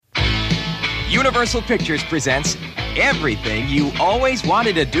Universal Pictures presents everything you always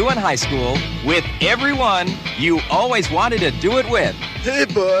wanted to do in high school with everyone you always wanted to do it with. Hey,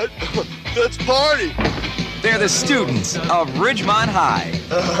 bud, let's party. They're the students of Ridgemont High.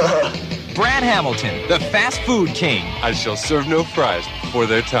 Brad Hamilton, the fast food king. I shall serve no fries before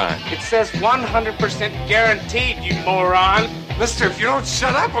their time. It says 100% guaranteed, you moron. Mister, if you don't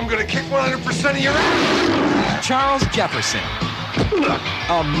shut up, I'm going to kick 100% of your ass. Charles Jefferson,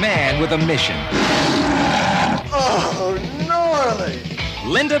 a man with a mission. Oh, gnarly.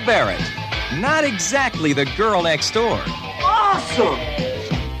 Linda Barrett, not exactly the girl next door. Awesome.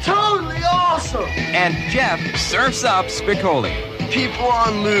 Totally awesome. And Jeff Surfs Up Spicoli. People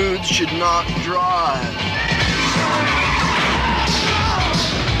on moods should not drive.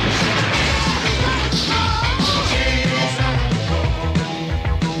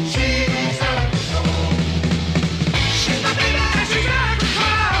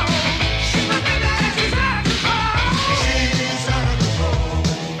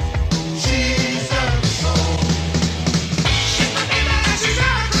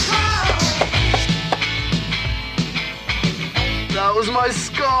 That was my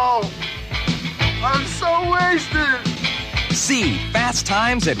skull. I'm so wasted. See Fast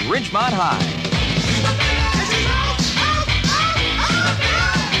Times at Ridgemont High.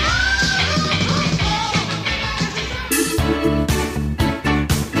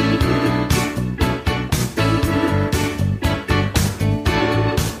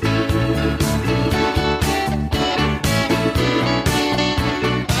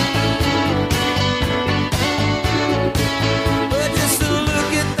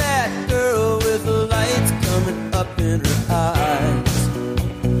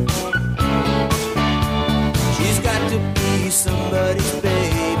 Somebody's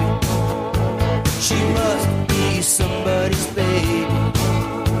baby. She must be somebody's baby.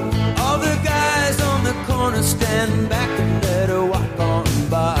 All the guys on the corner stand back and let her walk on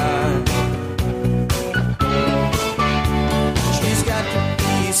by. She's got to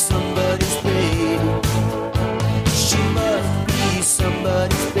be somebody's baby. She must be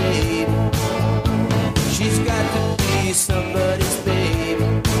somebody's baby. She's got to be somebody's baby.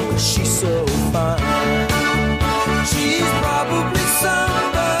 She's so fine. She's probably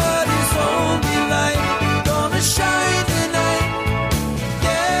somebody's only light, gonna shine tonight.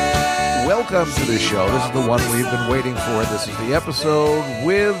 Yeah. Welcome to the show. This is the one we've been waiting for. This is the episode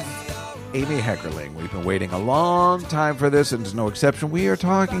with Amy Heckerling. We've been waiting a long time for this, and it's no exception. We are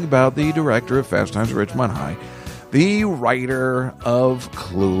talking about the director of Fast Times at Ridgemont High, the writer of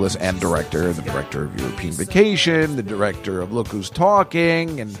Clueless, and the director of European Vacation, the director of Look Who's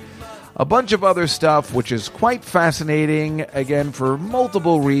Talking, and a bunch of other stuff, which is quite fascinating, again, for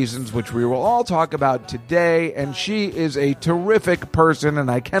multiple reasons, which we will all talk about today. And she is a terrific person,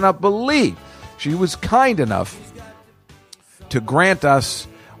 and I cannot believe she was kind enough to grant us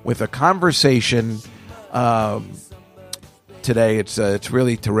with a conversation today. It's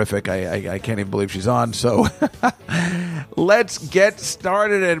really terrific. I can't even believe she's on. So let's get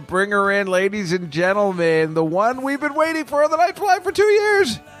started and bring her in, ladies and gentlemen. The one we've been waiting for, the Night Fly, for 2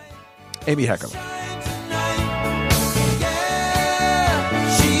 years. Amy Heckerling.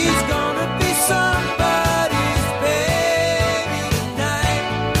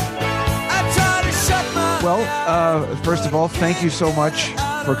 Well, first of all, thank you so much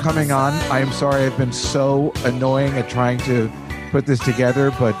for coming on. I am sorry I've been so annoying at trying to put this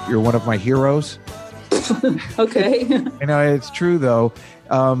together, but you're one of my heroes. Okay. You know, it's true, though.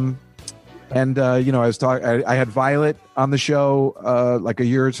 I had Violet on the show like a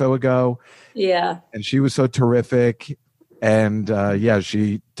year or so ago. Yeah. And she was so terrific. And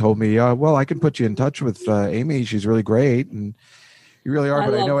she told me, well, I can put you in touch with Amy. She's really great. And you really are. I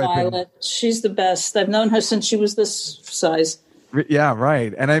love Violet. She's the best. I've known her since she was this size. Yeah,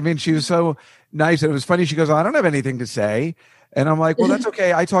 right. And I mean, she was so nice. And it was funny. She goes, I don't have anything to say. And I'm like, well, that's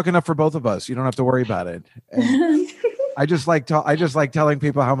okay. I talk enough for both of us. You don't have to worry about it. And I just like telling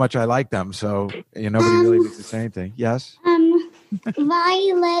people how much I like them. So nobody really needs to say anything. Yes.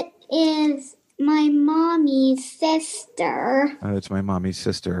 Violet is my mommy's sister. It's my mommy's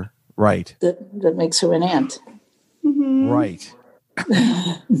sister. Right. That makes her an aunt. Mm-hmm. Right.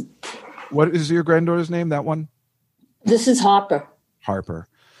 What is your granddaughter's name? That one? This is Harper. Harper.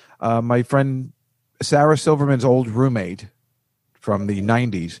 My friend Sarah Silverman's old roommate from the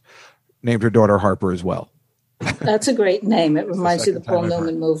 90s named her daughter Harper as well. That's a great name. It reminds you of the Paul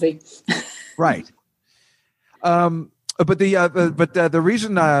Newman movie. Right. But the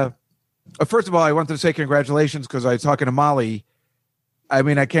reason, first of all, I wanted to say congratulations because I was talking to Molly. I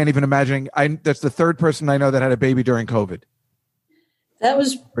mean, I can't even imagine. That's the third person I know that had a baby during COVID. That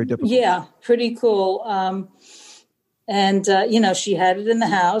was very difficult. Yeah, pretty cool. And she had it in the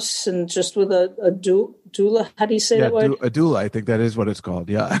house, and just with a doula. How do you say that word? A doula. I think that is what it's called.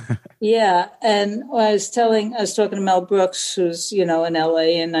 Yeah. Yeah. And I was talking to Mel Brooks, who's in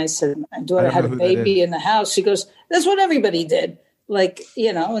LA, and I said, my daughter had a baby in the house. She goes, "That's what everybody did. Like,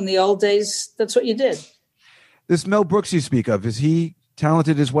 in the old days, that's what you did." This Mel Brooks you speak of, is he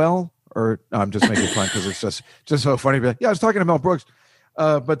talented as well? Or no, I'm just making fun because it's just so funny. But yeah, I was talking to Mel Brooks.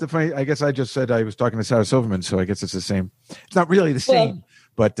 But the funny, I guess I just said I was talking to Sarah Silverman, so I guess it's the same. It's not really the same,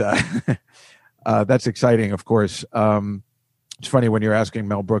 but that's exciting, of course. It's funny when you're asking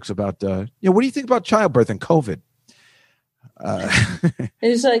Mel Brooks about, what do you think about childbirth and COVID?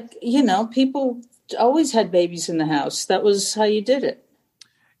 It's like, people always had babies in the house. That was how you did it.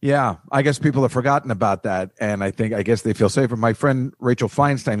 Yeah, I guess people have forgotten about that, and I guess they feel safer. My friend Rachel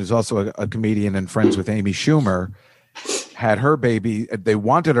Feinstein, who's also a comedian and friends with Amy Schumer, had her baby. They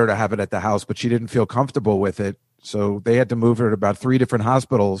wanted her to have it at the house, but she didn't feel comfortable with it. So they had to move her to about 3 different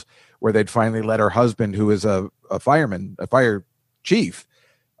hospitals where they'd finally let her husband, who is a fireman, a fire chief,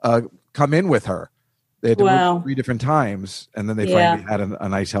 come in with her. They had to move 3 different times, and then they finally had a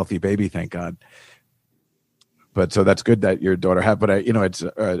nice, healthy baby, thank God. But so that's good that your daughter had, but it's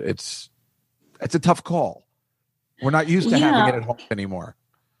a tough call. We're not used to having it at home anymore.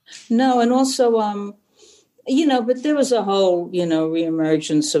 No. And also, but there was a whole,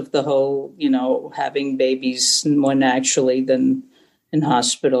 reemergence of the whole, having babies more naturally than in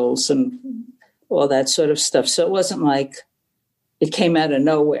hospitals and all that sort of stuff. So it wasn't like it came out of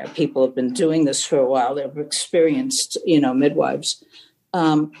nowhere. People have been doing this for a while. They've experienced, midwives.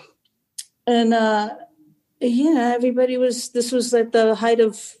 Everybody this was at the height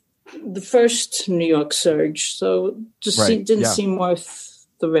of the first New York surge. So it just didn't seem worth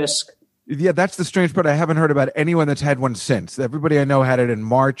the risk. Yeah, that's the strange part. I haven't heard about anyone that's had one since. Everybody I know had it in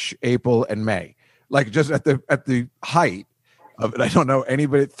March, April, and May. Like just at the height of it. I don't know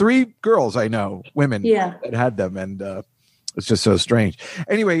anybody. 3 girls I know, women that had them, and it's just so strange.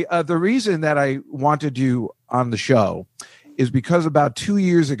 Anyway, the reason that I wanted you on the show is because about 2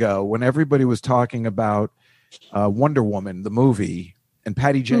 years ago, when everybody was talking about Wonder Woman, the movie, and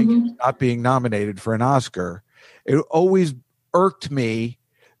Patty Jenkins not being nominated for an Oscar, it always irked me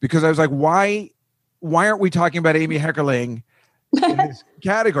because I was like, why aren't we talking about Amy Heckerling in this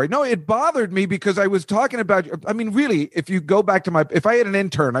category? No, it bothered me because I was talking about, I mean, really, if you go back to if I had an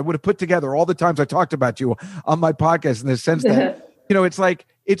intern, I would have put together all the times I talked about you on my podcast in the sense that, it's like,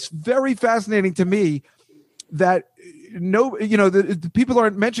 it's very fascinating to me that the people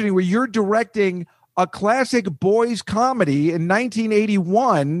aren't mentioning where you're directing a classic boys comedy in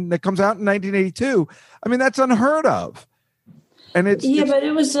 1981 that comes out in 1982. I mean, that's unheard of. And but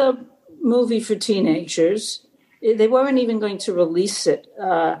it was a movie for teenagers. They weren't even going to release it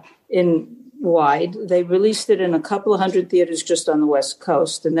in wide. They released it in a couple of hundred theaters just on the West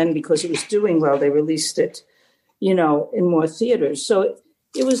Coast. And then because it was doing well, they released it, in more theaters. So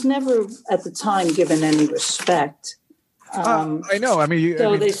it was never at the time given any respect. I know. I mean,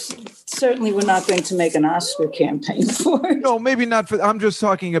 they certainly were not going to make an Oscar campaign for it. No, maybe not for. I'm just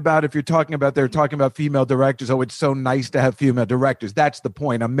talking about if you're talking about they're talking about female directors. Oh, it's so nice to have female directors. That's the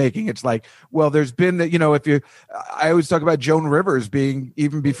point I'm making. It's like, well, there's been that. I always talk about Joan Rivers being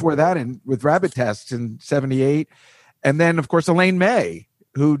even before that, and with Rabbit Tests in '78, and then of course Elaine May,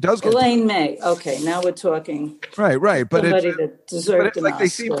 who does get Elaine May. Okay, now we're talking. Right. But somebody that deserved an like Oscar. They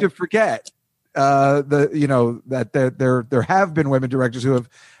seem to forget. That there have been women directors who have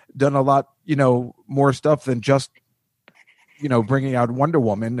done a lot, more stuff than just, bringing out Wonder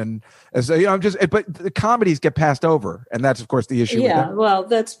Woman. And but the comedies get passed over. And that's, of course, the issue. Yeah, well,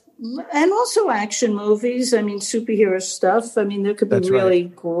 and also action movies. I mean, superhero stuff. I mean, there could be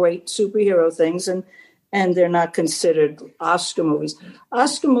great superhero things and they're not considered Oscar movies.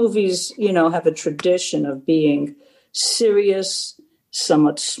 Oscar movies, have a tradition of being serious,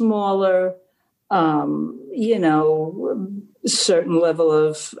 somewhat smaller, certain level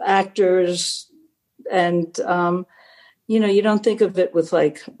of actors. And, you don't think of it with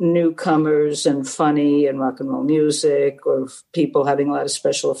like newcomers and funny and rock and roll music or people having a lot of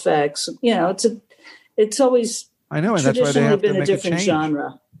special effects. It's always and that's why they have been to make a different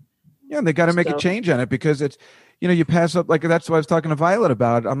genre. Yeah, and they got to make a change on it because it's, you pass up, like that's what I was talking to Violet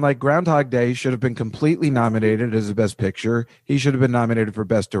about. I'm like, Groundhog Day should have been completely nominated as the best picture. He should have been nominated for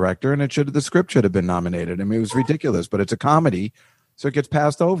best director, and the script should have been nominated. I mean, it was ridiculous, but it's a comedy, so it gets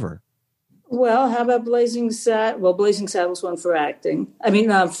passed over. Well, how about Blazing Saddles? Well, Blazing Saddles won for acting. I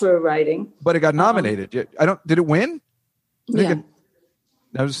mean, for writing. But it got nominated. Did it win? Yeah.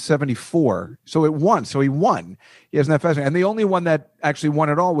 That was 74. So it won. So he won. He hasn't that fascinating. And the only one that actually won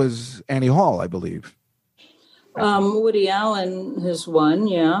it all was Annie Hall, I believe. Woody Allen has won,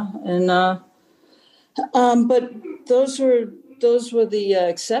 yeah, and but those were the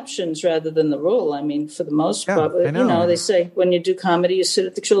exceptions rather than the rule. I mean, for the most part, I know. They say when you do comedy, you sit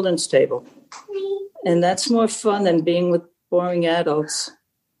at the children's table, and that's more fun than being with boring adults.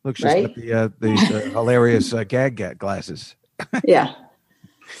 Look, she's got the hilarious gag glasses. Yeah.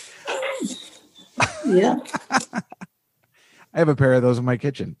 Yeah. I have a pair of those in my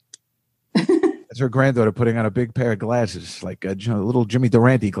kitchen. That's her granddaughter putting on a big pair of glasses, like little Jimmy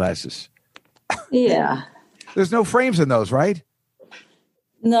Durante glasses. Yeah. There's no frames in those, right?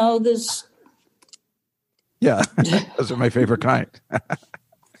 No, there's. Yeah, those are my favorite kind.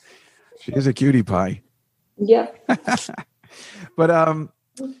 She is a cutie pie. Yep. But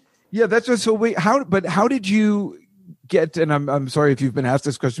yeah, that's just so. How did you get? And I'm sorry if you've been asked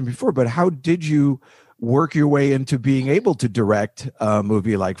this question before, but how did you work your way into being able to direct a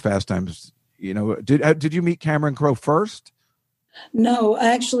movie like Fast Times? Did you meet Cameron Crowe first? No,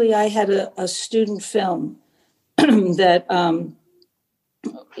 actually, I had a student film that, at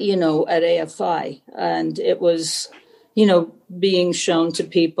AFI, and it was, being shown to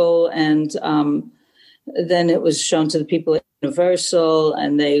people, and then it was shown to the people at Universal,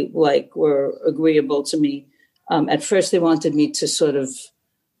 and they were agreeable to me. At first, they wanted me to sort of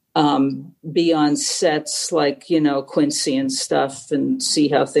be on sets like, Quincy and stuff, and see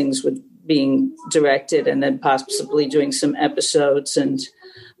how things would being directed, and then possibly doing some episodes and,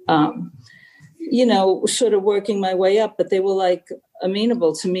 sort of working my way up. But they were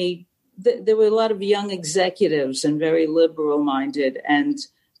amenable to me. There were a lot of young executives and very liberal minded, and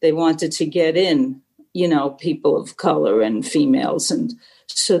they wanted to get in, people of color and females. And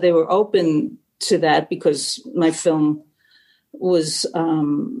so they were open to that because my film was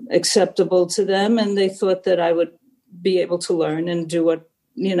acceptable to them. And they thought that I would be able to learn and do what,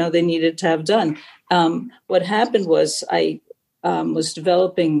 they needed to have done. What happened was I was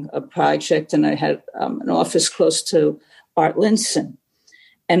developing a project, and I had an office close to Art Linson.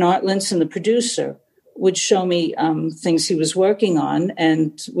 And Art Linson, the producer, would show me things he was working on,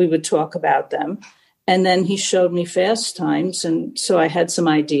 and we would talk about them. And then he showed me Fast Times, and so I had some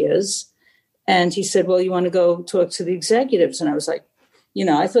ideas. And he said, well, you want to go talk to the executives? And I was like,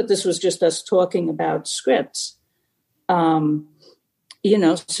 I thought this was just us talking about scripts. So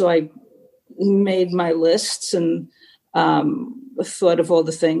I made my lists and thought of all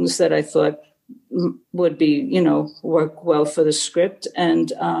the things that I thought would be, work well for the script.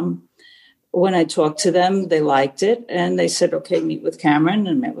 And when I talked to them, they liked it. And they said, okay, meet with Cameron.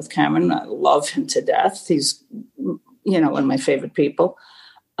 And met with Cameron. I love him to death. He's, one of my favorite people.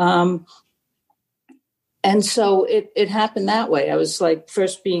 And so it happened that way. I was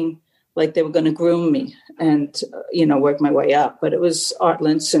first being they were going to groom me and, work my way up. But it was Art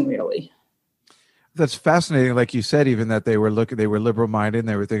Linson, really. That's fascinating. Like you said, even that they were liberal minded and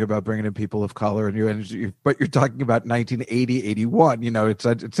they were thinking about bringing in people of color but you're talking about 1980, 81, it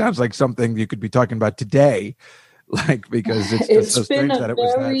sounds like something you could be talking about today, because it's just so strange that it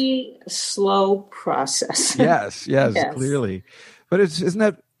was that. It's been a very slow process. Yes, clearly. But isn't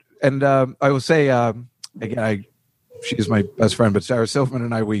that, and I will say, again, she is my best friend, but Sarah Silverman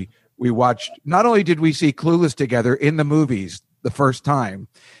and I, we watched, not only did we see Clueless together in the movies the first time,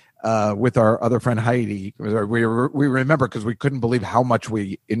 with our other friend Heidi, we remember because we couldn't believe how much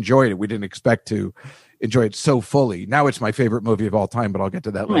we enjoyed it. We didn't expect to enjoy it so fully. Now it's my favorite movie of all time, but I'll get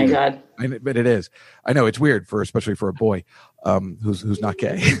to that later. Oh my God! But it is. I know it's weird especially for a boy who's not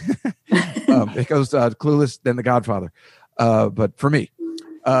gay. It goes Clueless, then The Godfather. But for me,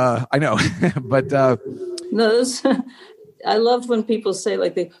 I know. But no, I love when people say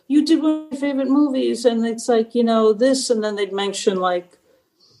you did one of my favorite movies, and it's this, and then they'd mention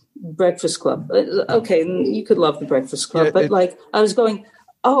Breakfast Club. Okay, you could love The Breakfast Club, but I was going,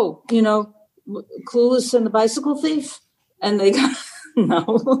 Clueless and The Bicycle Thief, and they got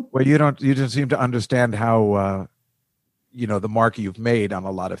no. Well, you don't seem to understand how the mark you've made on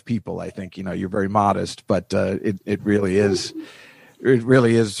a lot of people. I think you're very modest, but it really is. It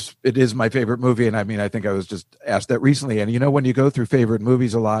really is. It is my favorite movie. And I mean, I think I was just asked that recently. And when you go through favorite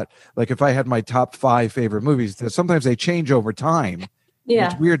movies a lot, if I had my top 5 favorite movies, sometimes they change over time.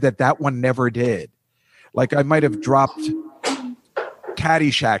 Yeah. It's weird that one never did. I might have dropped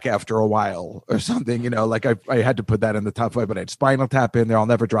Caddyshack after a while or something, I had to put that in the top 5, but I had Spinal Tap in there. I'll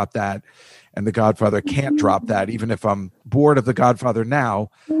never drop that. And The Godfather, can't drop that. Even if I'm bored of The Godfather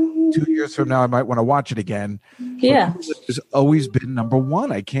now, 2 years from now, I might want to watch it again. Yeah. It's always been number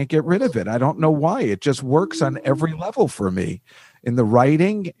 1. I can't get rid of it. I don't know why. It just works on every level for me. in the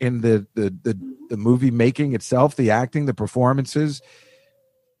writing, in the movie making itself, the acting, the performances.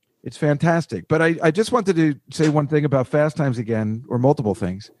 It's fantastic. But I just wanted to say one thing about Fast Times again, or multiple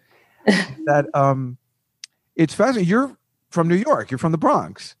things. That it's fascinating. You're from New York. You're from the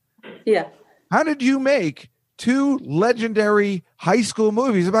Bronx. Yeah. How did you make two legendary high school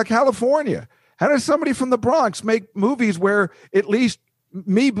movies about California? How does somebody from the Bronx make movies where at least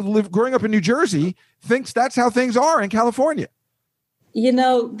me growing up in New Jersey thinks that's how things are in California?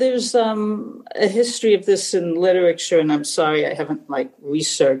 There's a history of this in literature, and I'm sorry I haven't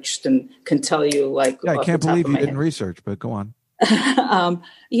researched and can tell you I can't believe you didn't research, but go on.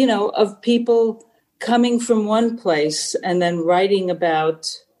 Of people coming from one place and then writing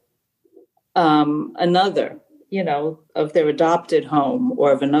about another, of their adopted home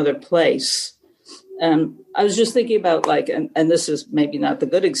or of another place. I was just thinking about and this is maybe not the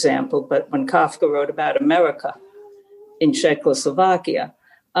good example, but when Kafka wrote about America in Czechoslovakia,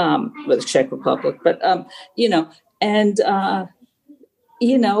 with the Czech Republic, but,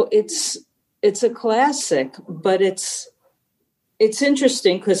 it's a classic, but it's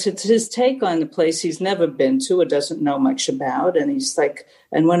interesting because it's his take on the place he's never been to or doesn't know much about. And he's like,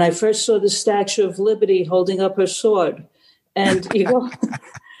 and when I first saw the Statue of Liberty holding up her sword, and you go,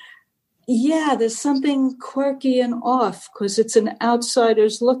 yeah, there's something quirky and off because it's an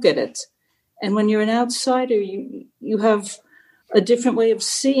outsider's look at it. And when you're an outsider, you have a different way of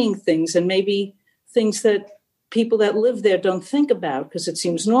seeing things, and maybe things that people that live there don't think about because it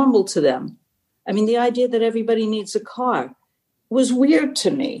seems normal to them. I mean, the idea that everybody needs a car was weird to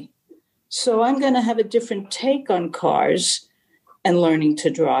me. So I'm going to have a different take on cars and learning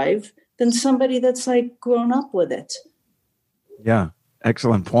to drive than somebody that's grown up with it. Yeah.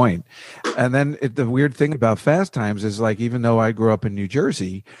 Excellent point. And then the weird thing about Fast Times is even though I grew up in New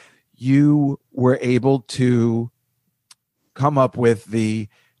Jersey, you were able to come up with the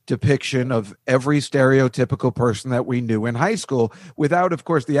depiction of every stereotypical person that we knew in high school without, of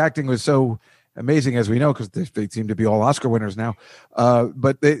course, the acting was so amazing, as we know, because they seem to be all Oscar winners now.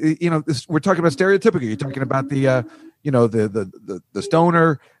 But we're talking about stereotypical. You're talking about the the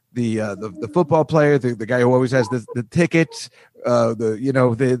stoner, the football player, the guy who always has the tickets, the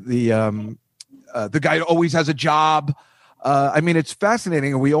guy who always has a job. It's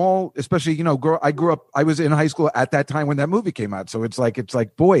fascinating, and we all, especially, I grew up. I was in high school at that time when that movie came out, so it's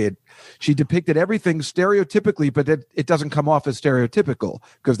like, boy, she depicted everything stereotypically, but it doesn't come off as stereotypical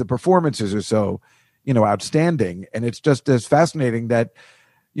because the performances are so, outstanding, and it's just as fascinating that,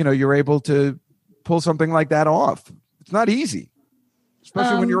 you're able to pull something like that off. It's not easy,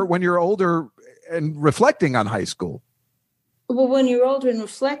 especially when you're older and reflecting on high school. Well, when you're older and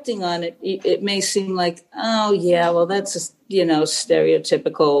reflecting on it, it may seem like, oh, yeah, well, that's,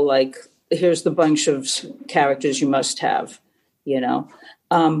 stereotypical, here's the bunch of characters you must have,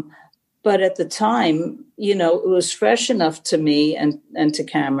 But at the time, it was fresh enough to me and to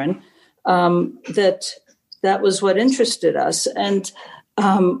Cameron that was what interested us. And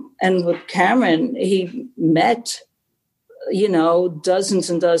with Cameron, he met, dozens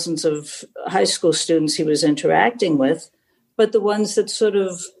and dozens of high school students he was interacting with. But the ones that sort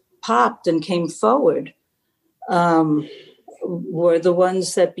of popped and came forward were the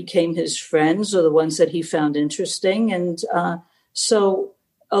ones that became his friends or the ones that he found interesting. And so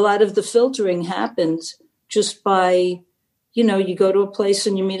a lot of the filtering happened just by, you go to a place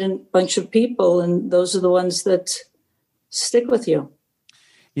and you meet a bunch of people, and those are the ones that stick with you.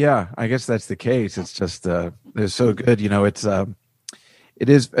 Yeah, I guess that's the case. It's just, they're so good. It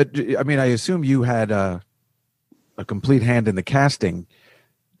is, I assume you had a complete hand in the casting.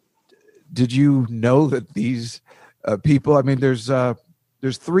 Did you know that these people? There's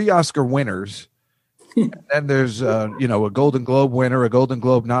 3 Oscar winners, and then there's a Golden Globe winner, a Golden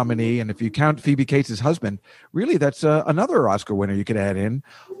Globe nominee, and if you count Phoebe Cates' husband, really that's another Oscar winner you could add in.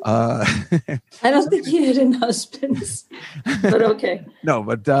 I don't think he had in husbands, but okay. No,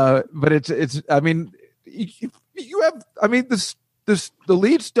 but it's. You have. The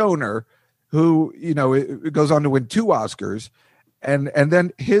lead stoner, who it goes on to win 2 Oscars, and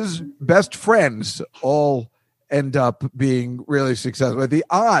then his best friends all end up being really successful. The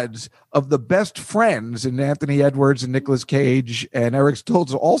odds of the best friends in Anthony Edwards and Nicolas Cage and Eric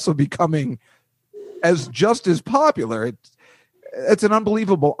Stoltz also becoming just as popular. It's an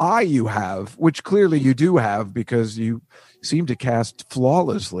unbelievable eye you have, which clearly you do have because you seem to cast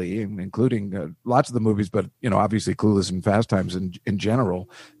flawlessly, including lots of the movies, but obviously Clueless and Fast Times in general.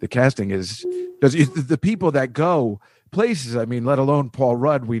 The casting is the people that go places. Let alone Paul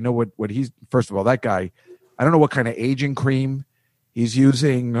Rudd. We know what he's. First of all, that guy. I don't know what kind of aging cream he's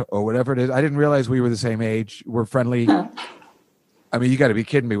using or whatever it is. I didn't realize we were the same age. We're friendly. I mean, you got to be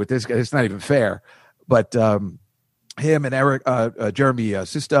kidding me with this guy. It's not even fair. But him and Eric, Jeremy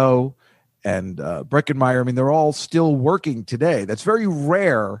Sisto and Breckenmeyer, I mean, they're all still working today. That's very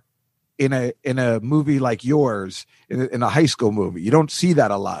rare in a movie like yours, in a high school movie. You don't see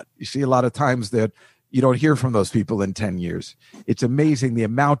that a lot. You see a lot of times that you don't hear from those people in 10 years. It's amazing the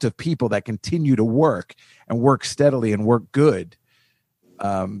amount of people that continue to work and work steadily and work good.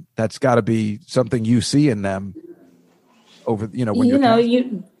 That's got to be something you see in them over,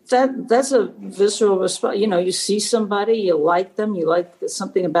 when that's a visceral response. You see somebody, you like them, you like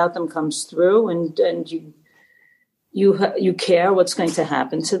something about them comes through, and you care what's going to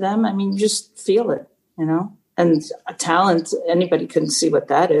happen to them. I mean, you just feel it, and a talent, anybody can see what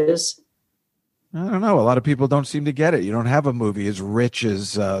that is. I don't know. A lot of people don't seem to get it. You don't have a movie as rich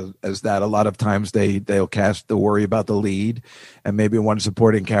as that. A lot of times they'll worry about the lead and maybe one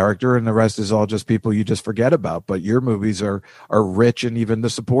supporting character, and the rest is all just people you just forget about. But your movies are rich, and even the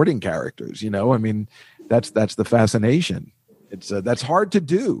supporting characters. I mean, that's the fascination. It's that's hard to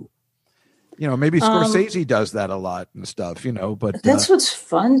do. Maybe Scorsese does that a lot and stuff. But that's what's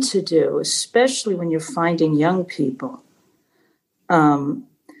fun to do, especially when you're finding young people.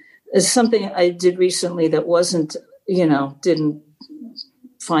 It's something I did recently that wasn't, didn't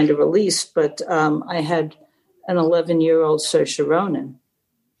find a release, but I had an 11-year-old Saoirse Ronan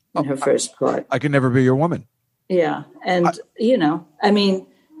in her first part. I Can Never Be Your Woman. Yeah. And, I mean,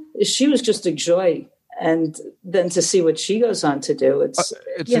 she was just a joy. And then to see what she goes on to do, it's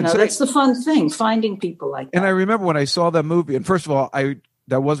that's the fun thing, finding people like that. And I remember when I saw that movie, and first of all,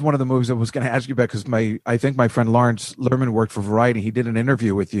 that was one of the movies I was going to ask you about, because I think my friend Lawrence Lerman worked for Variety. He did an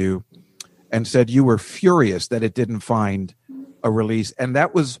interview with you and said you were furious that it didn't find a release. And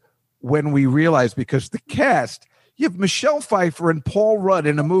that was when we realized, because the cast, you have Michelle Pfeiffer and Paul Rudd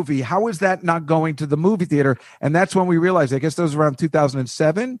in a movie. How is that not going to the movie theater? And that's when we realized, I guess that was around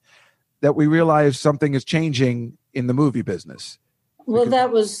 2007, that we realized something is changing in the movie business. Well,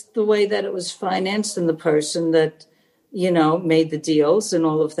 that was the way that it was financed, and the person that made the deals and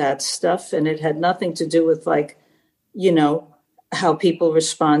all of that stuff. And it had nothing to do with how people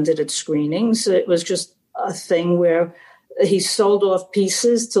responded at screenings. It was just a thing where he sold off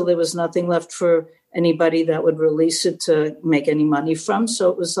pieces till there was nothing left for anybody that would release it to make any money from. So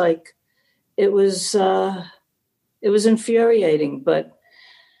it was it was infuriating, but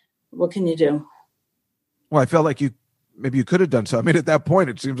what can you do? Well, I felt like maybe you could have done so. I mean, at that point,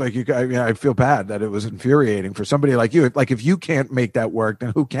 it seems like I feel bad that it was infuriating for somebody like you. Like, if you can't make that work,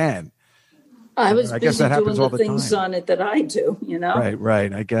 then who can? I was busy doing the things on it that I do,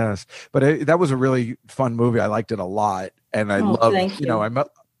 Right. I guess. But that was a really fun movie. I liked it a lot. And I love,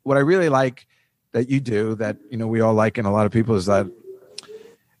 what I really like that you do that, we all like, and a lot of people, is that,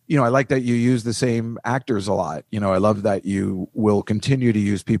 I like that you use the same actors a lot. I love that you will continue to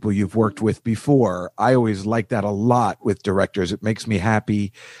use people you've worked with before. I always like that a lot with directors. It makes me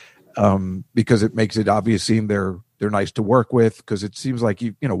happy because it makes it obvious seem they're nice to work with, because it seems like,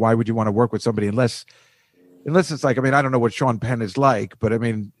 why would you want to work with somebody unless it's like, I mean, I don't know what Sean Penn is like, but I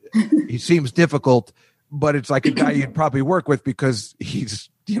mean, he seems difficult, but it's like a guy you'd probably work with because he's,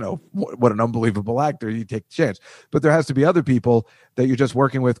 what an unbelievable actor. You take a chance. But there has to be other people that you're just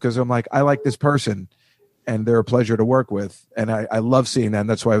working with because I'm like, I like this person and they're a pleasure to work with. And I love seeing that. And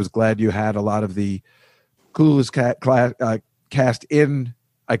that's why I was glad you had a lot of the coolest cast in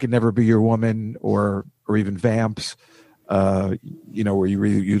I Could Never Be Your Woman or even Vamps, where you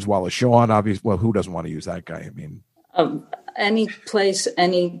really use Wallace Shawn. Obviously, well, who doesn't want to use that guy? I mean, any place,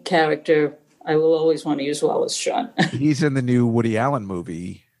 any character, I will always want to use Wallace Shawn. He's in the new Woody Allen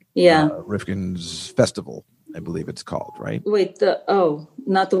movie. Yeah. Rifkin's Festival, I believe it's called, right? Wait,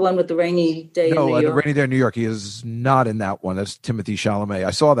 not the one with the rainy day in New York. The rainy day in New York. He is not in that one. That's Timothée Chalamet. I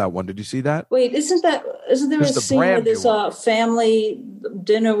saw that one. Did you see that? Wait, isn't there a scene where there's a family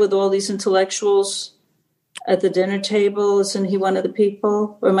dinner with all these intellectuals at the dinner table? Isn't he one of the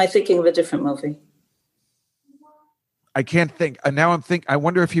people? Or am I thinking of a different movie? I can't think. Now I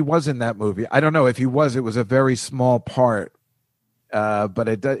wonder if he was in that movie. I don't know. If he was, it was a very small part. But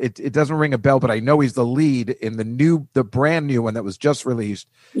it doesn't ring a bell, but I know he's the lead in the brand new one that was just released.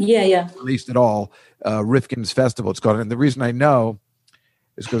 Yeah. Released at all. Rifkin's Festival, it's called. And the reason I know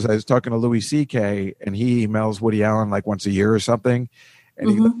is because I was talking to Louis C.K. and he emails Woody Allen like once a year or something. And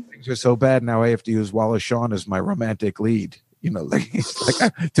he goes, things are so bad now I have to use Wallace Shawn as my romantic lead.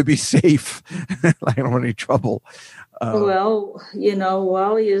 To be safe. I don't want any trouble. Well,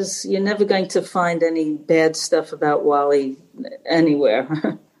 Wally you're never going to find any bad stuff about Wally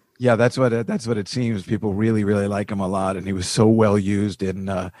anywhere. Yeah, that's what it seems. People really, really like him a lot. And he was so well used,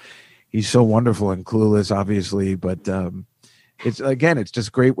 and he's so wonderful and Clueless, obviously. But it's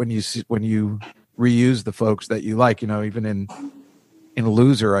just great when you reuse the folks that you like. Even in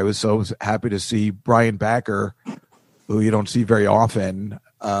Loser, I was so happy to see Brian Backer, who you don't see very often.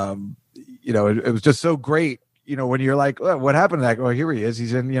 It was just so great. When you're like, oh, what happened to that? Well, here he is.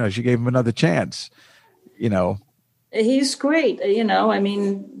 He's in. She gave him another chance. He's great.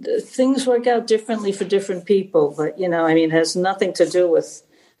 Things work out differently for different people, but it has nothing to do with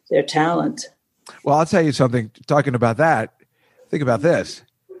their talent. Well, I'll tell you something. Talking about that, think about this.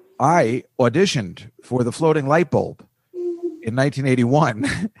 I auditioned for the Floating Light Bulb in 1981,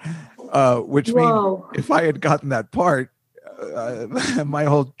 which means if I had gotten that part, my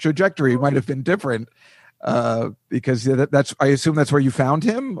whole trajectory might have been different. Because I assume that's where you found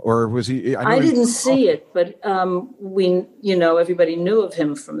him, or was he? I didn't see it, but everybody knew of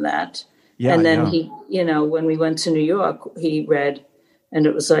him from that. Yeah, and then he, when we went to New York, he read, and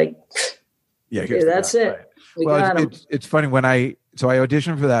it was like, that's it. Right. We got him. It's funny when I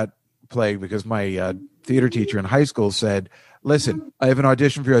auditioned for that play because my theater teacher in high school said, "Listen, I have an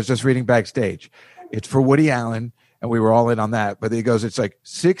audition for you. I was just reading backstage. It's for Woody Allen," and we were all in on that. But he goes, "It's like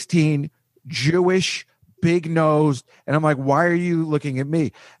 16 Jewish." Big nosed, and I'm like, why are you looking at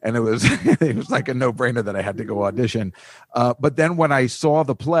me? And it was like a no-brainer that I had to go audition. But then when I saw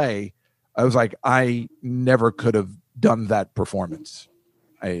the play, I was like, I never could have done that performance.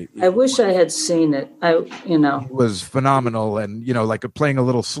 I wish I had seen it. It was phenomenal, and like playing a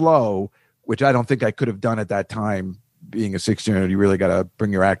little slow, which I don't think I could have done at that time. Being a 16-year-old, you really got to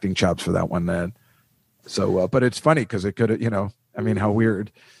bring your acting chops for that one. Then, so but it's funny because it could have, how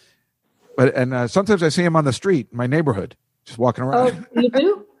weird. But sometimes I see him on the street in my neighborhood, just walking around. Oh, you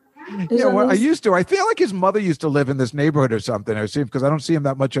do? I used to. I feel like his mother used to live in this neighborhood or something. I see him because I don't see him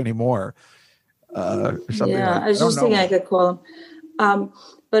that much anymore. I was just thinking I could call him.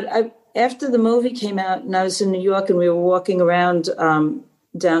 But after the movie came out, and I was in New York, and we were walking around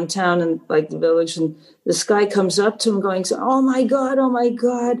downtown and like the village, and this guy comes up to him, going, "Oh my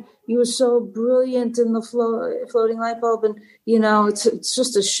God, you were so brilliant in the Floating Light Bulb, and it's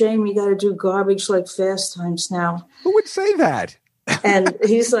just a shame you got to do garbage like Fast Times now." Who would say that? And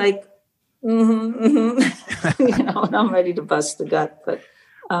he's like, and I'm ready to bust the gut. But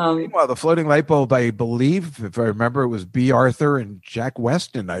meanwhile, the Floating Light Bulb, I believe, if I remember, it was B. Arthur and Jack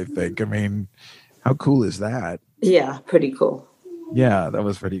Weston. I think. How cool is that? Yeah, pretty cool. Yeah, that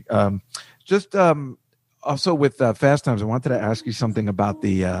was pretty. Also, with Fast Times, I wanted to ask you something about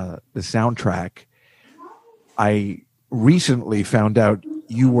the soundtrack. I recently found out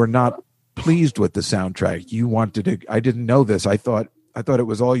you were not pleased with the soundtrack. You wanted to. I didn't know this. I thought it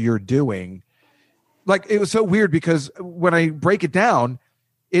was all you're doing. Like, it was so weird because when I break it down,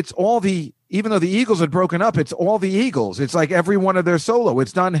 it's all the. Even though the Eagles had broken up, it's all the Eagles. It's like every one of their solo.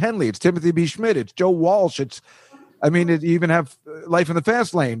 It's Don Henley. It's Timothy B. Schmidt. It's Joe Walsh. It even have Life in the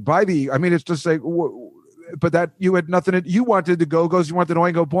Fast Lane by the. It's just like. But that you had nothing. You wanted the Go-Go's. You wanted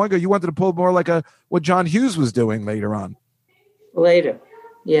Oingo Boingo. You wanted to pull more like what John Hughes was doing later on. Later,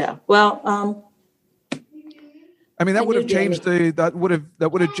 yeah. Well, that would have changed that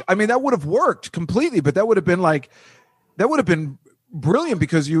would have worked completely. But that would have been brilliant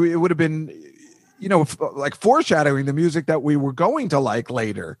because it would have been, like foreshadowing the music that we were going to like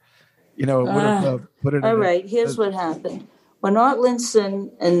later. It would have put it. All right. Here's what happened. When Art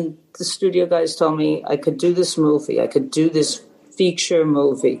Linson and the studio guys told me I could do this movie, I could do this feature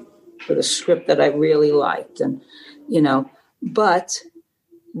movie with a script that I really liked, and but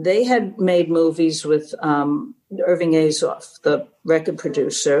they had made movies with Irving Azoff, the record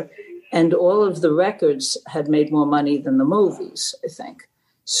producer, and all of the records had made more money than the movies, I think.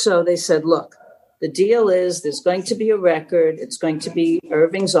 So they said, "Look, the deal is there's going to be a record. It's going to be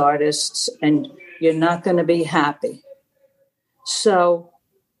Irving's artists, and you're not going to be happy. So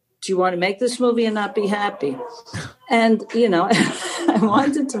do you want to make this movie and not be happy?" And, I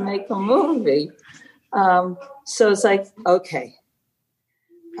wanted to make a movie. So it's like, okay.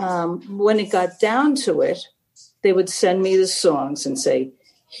 When it got down to it, they would send me the songs and say,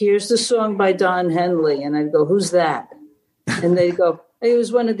 "Here's the song by Don Henley." And I'd go, "Who's that?" And they'd go, "It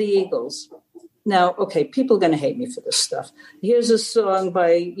was one of the Eagles." Now, okay, people are going to hate me for this stuff. "Here's a song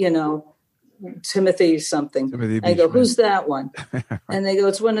by, Timothy something." I go, "Who's that one?" And they go,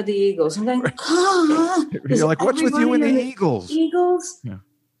 "It's one of the Eagles." I'm going, You're like, "What's with you and the Eagles?" Eagles? Yeah.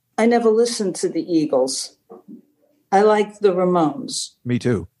 I never listened to the Eagles. I like the Ramones. Me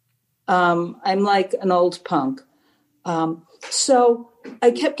too. I'm like an old punk. So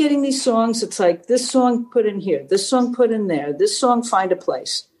I kept getting these songs. It's like, this song put in here, this song put in there, this song find a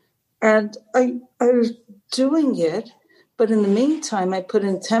place. And I was doing it, But in the meantime, I put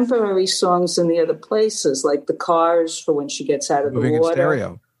in temporary songs in the other places, like the Cars for when she gets out of Moving the in water.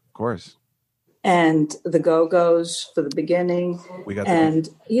 stereo, of course. And the Go-Go's for the beginning. We got and,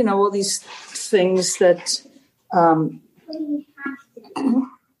 all these things that I'm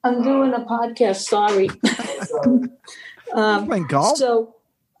doing a podcast, sorry. Playing golf? So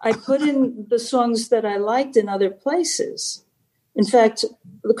I put in the songs that I liked in other places. In fact,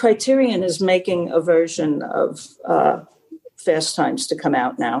 the Criterion is making a version of Fast Times to come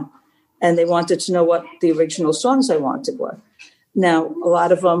out now. And they wanted to know what the original songs I wanted were. Now, a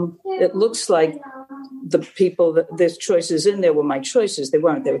lot of them, it looks like the people, there's choices in there were my choices. They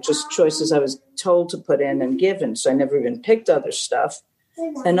weren't. They were just choices I was told to put in and given. So I never even picked other stuff.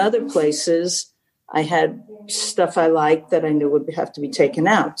 And other places, I had stuff I liked that I knew would have to be taken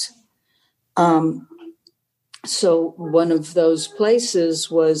out. So one of those places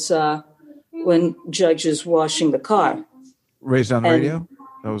was when Judge is washing the car. Raised on the Radio?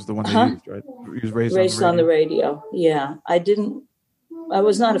 That was the one they used, right? You used Raised on the Radio. Yeah. I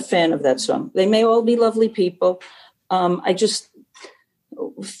was not a fan of that song. They may all be lovely people. I just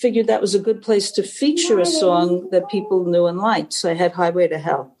figured that was a good place to feature a song that people knew and liked. So I had Highway to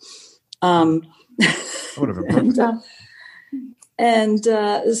Hell. That would have been perfect. And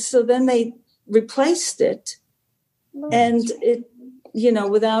so then they replaced it. And it,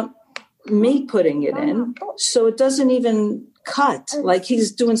 without me putting it in. So it doesn't even cut. Like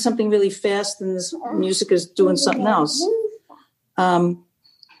he's doing something really fast and this music is doing something else.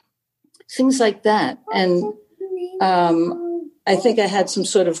 Things like that. And I think I had some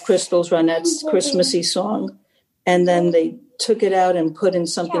sort of Crystal's Ronettes Christmassy song. And then they took it out and put in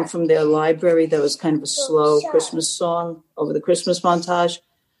something from their library that was kind of a slow Christmas song over the Christmas montage.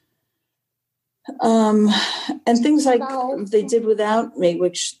 And things like they did without me,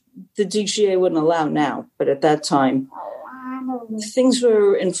 which the DGA wouldn't allow now. But at that time, things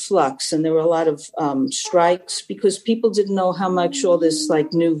were in flux and there were a lot of strikes because people didn't know how much all this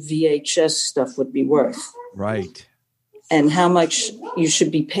like new VHS stuff would be worth. Right. And how much you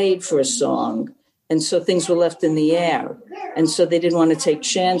should be paid for a song. And so things were left in the air. And so they didn't want to take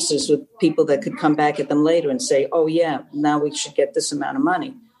chances with people that could come back at them later and say, oh, yeah, now we should get this amount of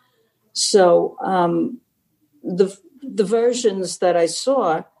money. So the versions that I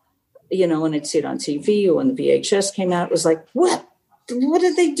saw, when I'd see it on TV or when the VHS came out, it was like, what? What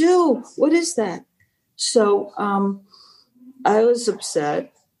did they do? What is that? So I was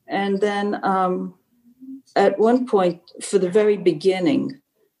upset. And then at one point, for the very beginning,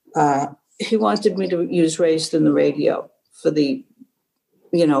 he wanted me to use Raised in the Radio for the,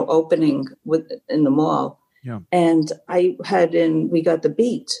 opening in the mall. Yeah. And we got the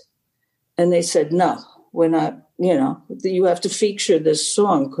beat. And they said, no, we're not, you have to feature this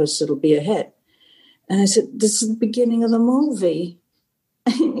song because it'll be a hit. And I said, this is the beginning of the movie.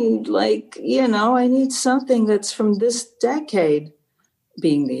 I need I need something that's from this decade,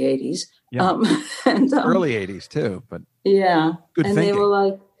 being the 80s. Yeah. Early 80s too, but yeah. Good and thinking. They were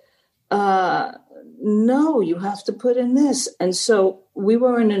like, no, you have to put in this. And so we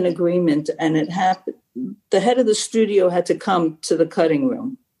were in an agreement and it happened. The head of the studio had to come to the cutting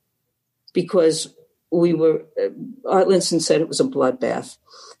room because we were, Art Linson said it was a bloodbath.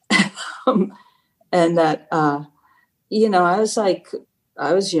 And that, I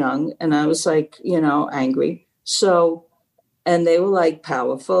was young and I was like, angry. So, and they were like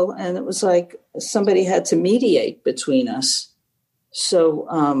powerful. And it was like somebody had to mediate between us. So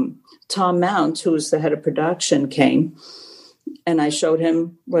Tom Mount, who was the head of production, came and I showed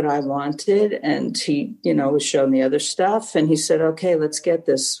him what I wanted. And he, was showing the other stuff. And he said, okay, let's get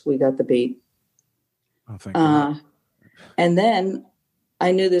this. We got the beat. Oh, thank you. And then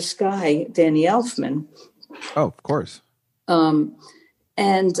I knew this guy, Danny Elfman. Oh, of course.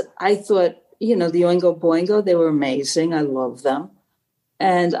 And I thought, the Oingo Boingo, they were amazing. I love them.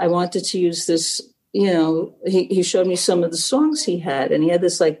 And I wanted to use this, he showed me some of the songs he had. And he had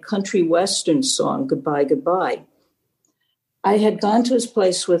this like country western song, Goodbye, Goodbye. I had gone to his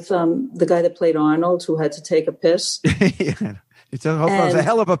place with the guy that played Arnold, who had to take a piss. Yeah. It was a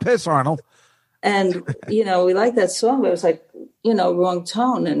hell of a piss, Arnold. And, we liked that song, but it was like, wrong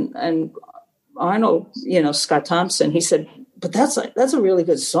tone. And Arnold, Scott Thompson, he said, but that's a really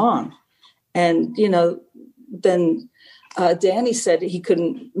good song. And, then Danny said he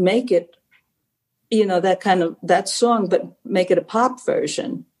couldn't make it, that song, but make it a pop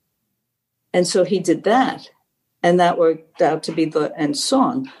version. And so he did that. And that worked out to be the end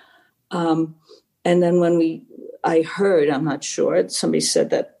song. And then when I heard, I'm not sure, somebody said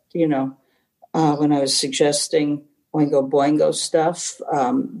that, when I was suggesting Oingo Boingo stuff,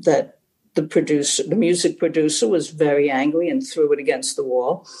 that the music producer, was very angry and threw it against the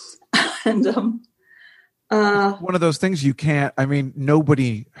wall. And one of those things you can't. I mean,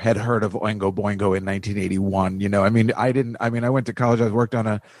 nobody had heard of Oingo Boingo in 1981. You know, I mean, I didn't. I mean, I went to college. I worked on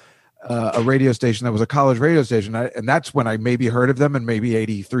a radio station that was a college radio station, and that's when I maybe heard of them in maybe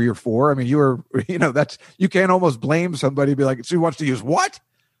 83 or 4. I mean, that's you can't almost blame somebody, be like, she wants to use what?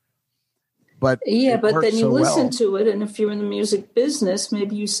 But yeah, but then you listen to it, and if you're in the music business,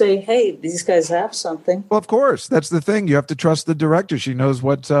 maybe you say, "Hey, these guys have something." Well, of course, that's the thing. You have to trust the director. She knows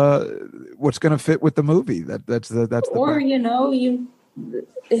what's going to fit with the movie. That's or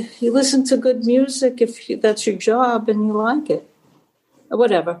if you listen to good music, that's your job and you like it, or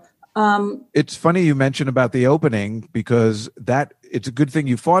whatever. It's funny you mentioned about the opening, because it's a good thing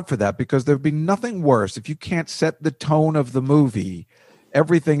you fought for that, because there'd be nothing worse if you can't set the tone of the movie.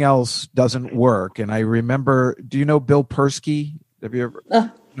 Everything else doesn't work. And I remember, do you know Bill Persky? Have you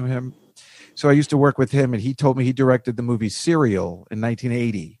ever know him? So I used to work with him, and he told me he directed the movie Serial in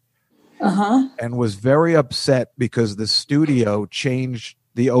 1980 and was very upset because the studio changed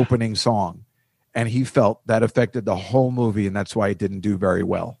the opening song, and he felt that affected the whole movie, and that's why it didn't do very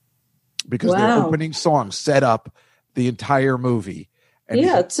well, because the opening song set up the entire movie. And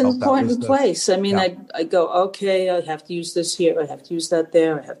it's an important place. I mean, I go, okay, I have to use this here. I have to use that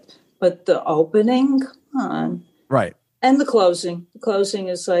there. But the opening, come on. Right. And the closing. The closing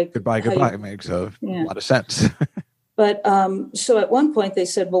is like... Goodbye. It makes a lot of sense. But so at one point they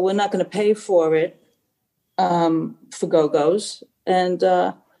said, well, we're not going to pay for it for Go-Go's. And,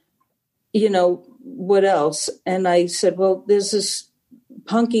 what else? And I said, well, there's this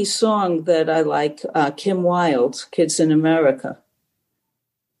punky song that I like, Kim Wilde, Kids in America.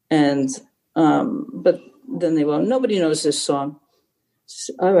 And, but then they won't. Nobody knows this song.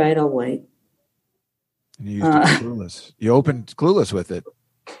 All right, I'll wait. And you used Clueless. You opened Clueless with it.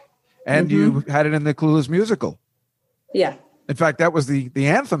 And you had it in the Clueless musical. Yeah. In fact, that was the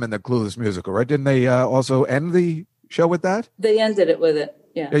anthem in the Clueless musical, right? Didn't they also end the show with that? They ended it with it,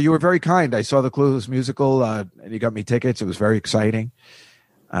 yeah. Yeah, you were very kind. I saw the Clueless musical, and you got me tickets. It was very exciting.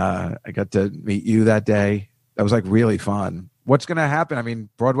 I got to meet you that day. That was like really fun. What's going to happen? I mean,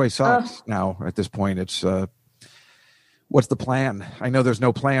 Broadway sucks now at this point. It's what's the plan? I know there's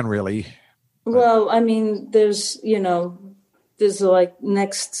no plan really. Well, I mean, there's like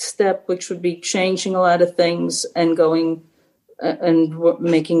next step, which would be changing a lot of things and going and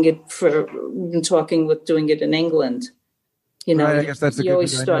making it doing it in England. Right, I guess that's you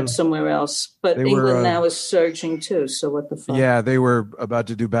always start somewhere else, but England now is surging too. So what the fuck? Yeah, they were about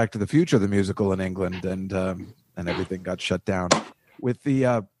to do Back to the Future, the musical in England, and everything got shut down. With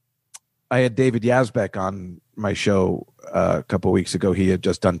I had David Yazbek on my show a couple of weeks ago. He had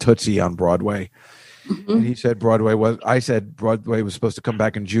just done Tootsie on Broadway, and he said I said Broadway was supposed to come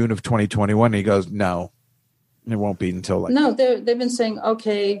back in June of 2021. And he goes, no, it won't be until no. They've been saying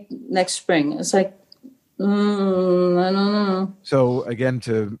okay next spring. It's like. I don't know. So again,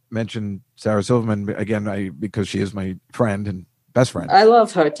 to mention Sarah Silverman again, because she is my friend and best friend. I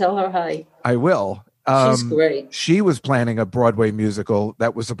love her. Tell her hi. I will. She's great. She was planning a Broadway musical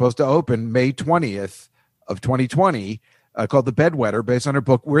that was supposed to open May 20th of 2020, called The Bedwetter, based on her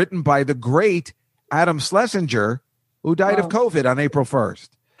book written by the great Adam Schlesinger, who died of COVID on April 1st.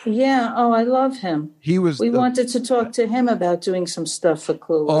 Yeah. Oh, I love him. We wanted to talk to him about doing some stuff for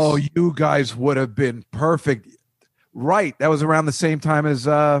Clueless. Oh, you guys would have been perfect. Right. That was around the same time as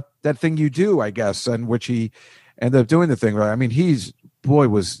That Thing You Do, I guess, in which he ended up doing the thing. Right. I mean, he's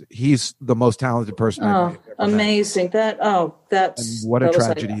the most talented person. Oh, amazing. That's and what a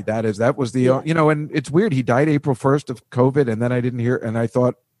tragedy that is. That was the, and it's weird. He died April 1st of COVID. And then I didn't hear, and I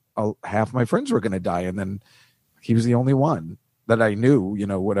thought half my friends were going to die. And then he was the only one that I knew,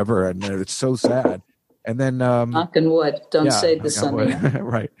 whatever. And it's so sad. And then, knock on wood. Don't say the Sunday.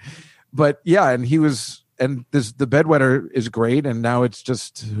 Right. But yeah. And the Bedwetter is great. And now it's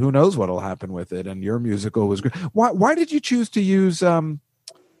just, who knows what'll happen with it. And your musical was great. Why did you choose to use, regular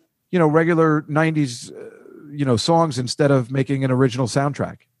 90s, songs instead of making an original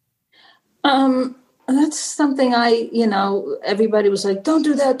soundtrack? That's something everybody was like, don't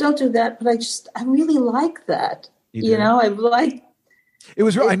do that. But I really like that. I like. It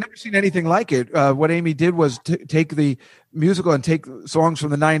was. I never seen anything like it. What Amy did was take the musical and take songs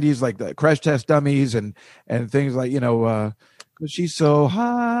from the '90s, like the Crash Test Dummies and things like "Cause She's So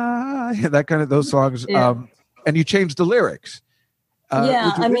High," that kind of those songs. Yeah. And you changed the lyrics.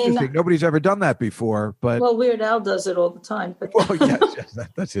 Yeah, I mean, nobody's ever done that before. But Weird Al does it all the time. But yes,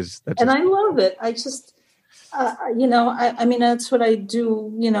 that's his. I love it. I just. I mean, that's what I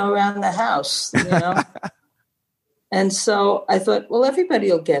do, around the house, And so I thought, well, everybody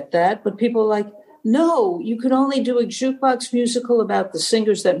will get that. But people are like, no, you can only do a jukebox musical about the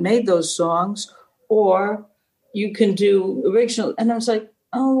singers that made those songs, or you can do original. And I was like,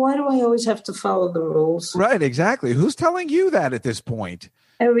 oh, why do I always have to follow the rules? Right, exactly. Who's telling you that at this point?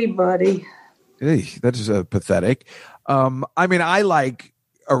 Everybody. Hey, that is pathetic. I mean, I like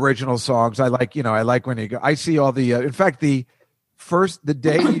original songs. I like when you go. I see all the. In fact, the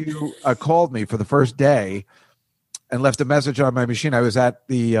day you called me for the first day and left a message on my machine, I was at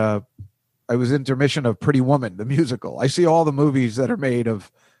the. I was intermission of Pretty Woman, the musical. I see all the movies that are made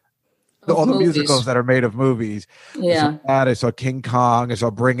of. All the musicals that are made of movies. Yeah. I saw King Kong. I saw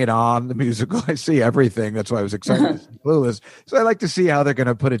Bring It On, the musical. I see everything. That's why I was excited to see Clueless. So I like to see how they're going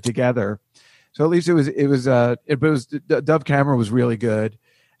to put it together. So at least it was Dove Cameron was really good.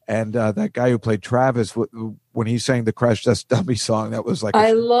 And that guy who played Travis, when he sang the Crash Test Dummy song, that was like,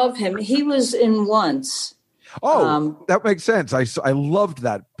 I love him. He was in Once. Oh, that makes sense. I loved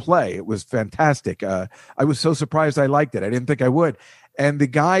that play. It was fantastic. I was so surprised I liked it. I didn't think I would. And the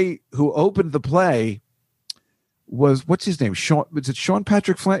guy who opened the play was, what's his name? Was it Sean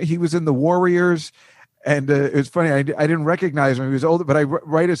Patrick Flynn? He was in The Warriors. And it was funny. I didn't recognize him. He was older, but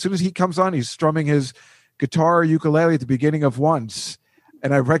right as soon as he comes on, he's strumming his guitar or ukulele at the beginning of Once.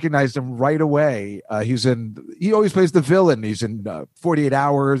 And I recognized him right away. He always plays the villain. He's in 48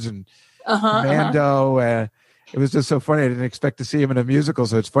 Hours and Commando. It was just so funny. I didn't expect to see him in a musical.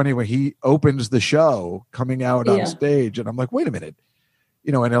 So it's funny when he opens the show coming out on stage. And I'm like, wait a minute.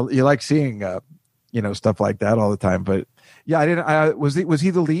 And you like seeing, stuff like that all the time. But yeah, I didn't. Was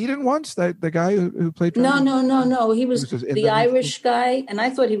he the lead in Once? The guy who played? No. He was the Irish guy, and I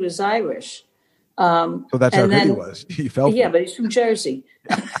thought he was Irish. So that's how good he was. He felt. Yeah, but he's from Jersey.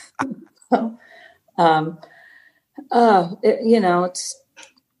 So, it's.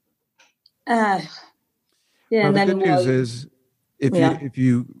 Yeah, well, and the then good news is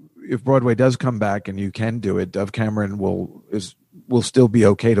if Broadway does come back and you can do it, Dove Cameron will still be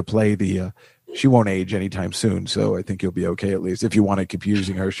okay to play the. She won't age anytime soon, so I think you'll be okay at least. If you want to keep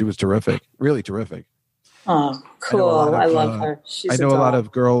using her, she was terrific, really terrific. Oh, cool! I love her. I know a lot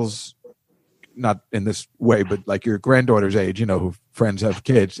of girls, not in this way, but like your granddaughter's age, who friends have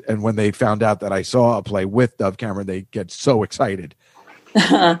kids, and when they found out that I saw a play with Dove Cameron, they get so excited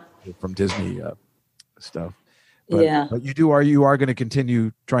from Disney stuff. But you are going to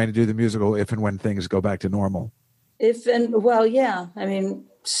continue trying to do the musical if and when things go back to normal. I mean,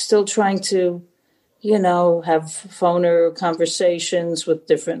 still trying to, have phoner conversations with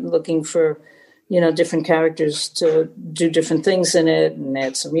looking for, different characters to do different things in it and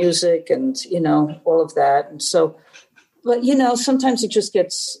add some music and, all of that. And so, but, sometimes it just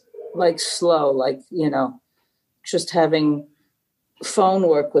gets like slow, like, just having phone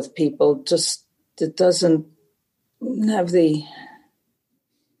work with people, it doesn't have the,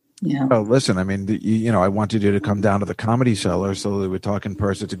 Well, listen, I mean, I wanted you to come down to the Comedy Cellar so that we would talk in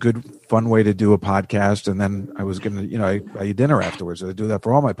person. It's a good, fun way to do a podcast. And then I was going to, I buy you dinner afterwards. I do that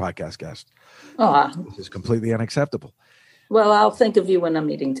for all my podcast guests. Oh, this is completely unacceptable. Well, I'll think of you when I'm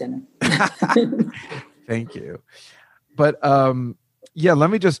eating dinner. Thank you. But,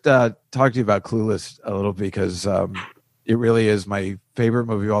 let me just talk to you about Clueless a little because it really is my favorite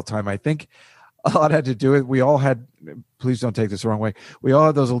movie of all time. I think a lot had to do with, we all had, please don't take this the wrong way, we all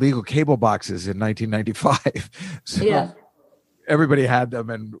had those illegal cable boxes in 1995. So everybody had them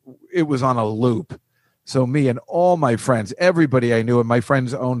and it was on a loop. So me and all my friends, everybody I knew, and my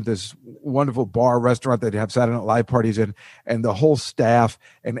friends owned this wonderful bar restaurant that they'd have Saturday Night Live parties in, and the whole staff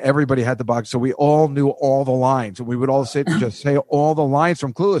and everybody had the box. So we all knew all the lines and we would all sit and just say all the lines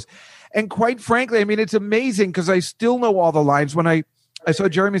from Clueless. And quite frankly, I mean, it's amazing because I still know all the lines. When I saw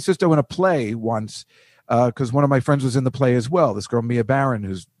Jeremy Sisto in a play once because one of my friends was in the play as well, this girl, Mia Barron,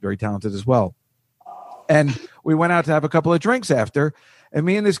 who's very talented as well. And we went out to have a couple of drinks after, and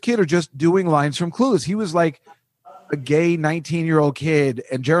me and this kid are just doing lines from Clueless. He was like a gay 19-year-old kid,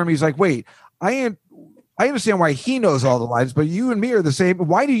 and Jeremy's like, wait, I understand why he knows all the lines, but you and me are the same.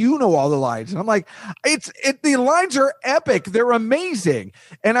 Why do you know all the lines? And I'm like, the lines are epic. They're amazing.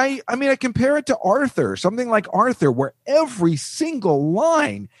 And I compare it to Arthur, something like Arthur, where every single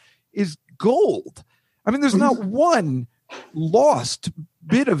line is gold. I mean, there's not one lost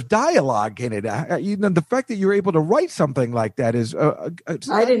bit of dialogue in it. The fact that you're able to write something like that is. I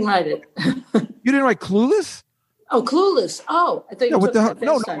didn't write it. You didn't write Clueless? Oh, Clueless. Oh, I thought you were talking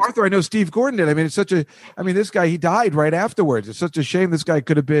about No, Arthur. I know Steve Gordon did. I mean, this guy, he died right afterwards. It's such a shame. This guy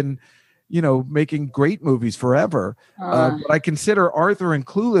could have been, making great movies forever. But I consider Arthur and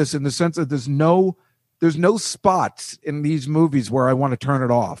Clueless in the sense that there's no there's no spots in these movies where I want to turn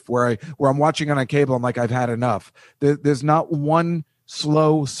it off, where I'm watching it on cable. I'm like, I've had enough. There's not one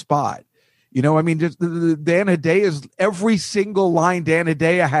slow spot. You know, I mean, just Dan Hedaya every single line Dan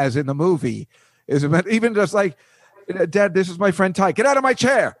Hedaya has in the movie is even just like, Dad, this is my friend Ty. Get out of my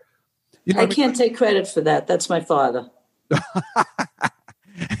chair. You know I can't take credit for that. That's my father.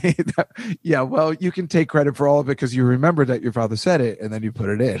 Yeah, well, you can take credit for all of it because you remember that your father said it and then you put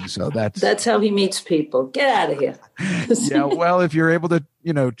it in. So that's how he meets people. Get out of here. Yeah, well, if you're able to,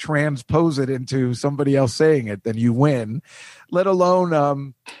 transpose it into somebody else saying it, then you win. Let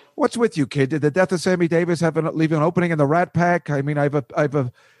alone, what's with you, kid? Did the death of Sammy Davis leave an opening in the Rat Pack? I mean, anytime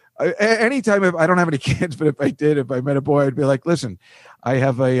I don't have any kids, but if I met a boy, I'd be like, listen, I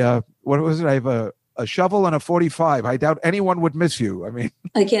have what was it? I have a shovel and a 45. I doubt anyone would miss you. I mean,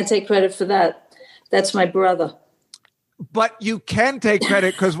 I can't take credit for that. That's my brother. But you can take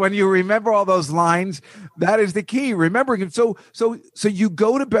credit because when you remember all those lines, that is the key. Remembering it. So you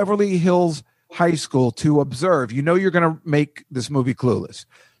go to Beverly Hills High School to observe. You know you're going to make this movie Clueless,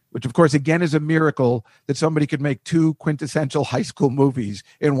 which of course again is a miracle that somebody could make 2 quintessential high school movies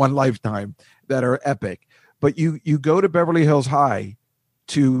in one lifetime that are epic. But you go to Beverly Hills High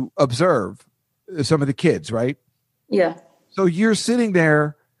to observe some of the kids, right? Yeah. So you're sitting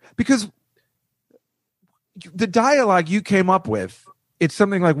there because the dialogue you came up with, it's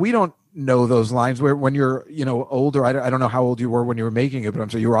something like we don't know those lines where when you're, older. I don't know how old you were when you were making it, but I'm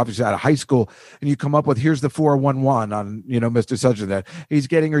sure you were obviously out of high school and you come up with, here's the 411 on, Mr. Such and that. He's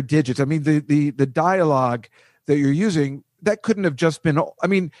getting her digits. I mean, the dialogue that you're using, that couldn't have just been,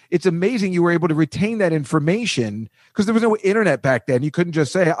 it's amazing you were able to retain that information because there was no internet back then. You couldn't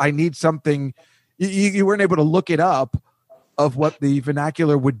just say, I need something. You weren't able to look it up of what the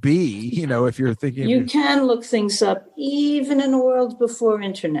vernacular would be, if you're thinking. You can look things up even in a world before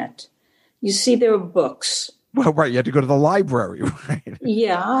internet. You see, there were books. Well, right. You had to go to the library, right?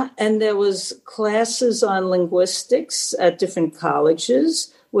 Yeah. And there was classes on linguistics at different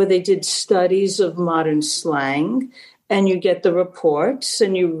colleges where they did studies of modern slang. And you get the reports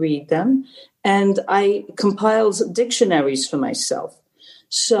and you read them. And I compiled dictionaries for myself.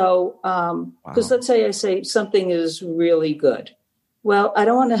 So, because let's say I say something is really good. Well, I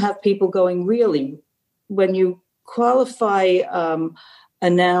don't want to have people going really. When you qualify a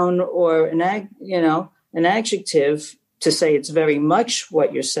noun or an adjective to say it's very much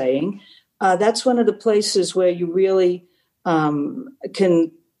what you're saying, that's one of the places where you really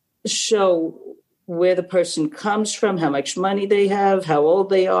can show where the person comes from, how much money they have, how old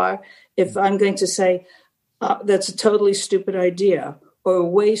they are. If I'm going to say, that's a totally stupid idea, or a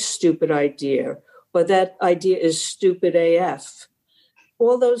way stupid idea, or that idea is stupid AF.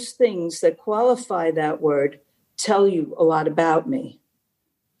 All those things that qualify that word tell you a lot about me.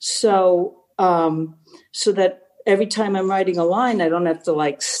 So, so that every time I'm writing a line, I don't have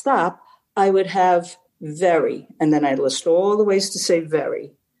to stop. I would have very, and then I list all the ways to say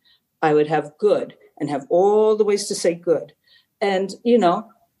very. I would have good and have all the ways to say good. And,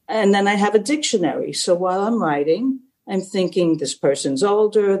 and then I have a dictionary. So while I'm writing, I'm thinking this person's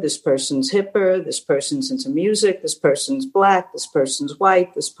older, this person's hipper, this person's into music, this person's black, this person's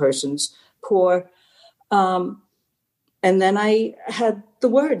white, this person's poor. And then I had the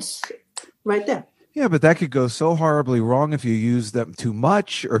words right there. Yeah, but that could go so horribly wrong if you use them too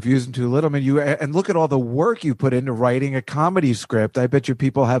much or if you use them too little. And look at all the work you put into writing a comedy script. I bet you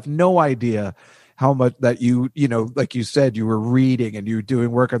people have no idea how much that you like you said, you were reading and you were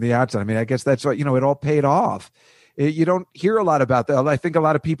doing work on the outside. I guess that's what, it all paid off. You don't hear a lot about that. I think a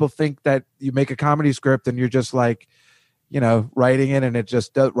lot of people think that you make a comedy script and you're just writing it and it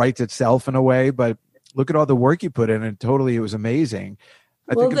just writes itself in a way. But look at all the work you put in and totally, it was amazing.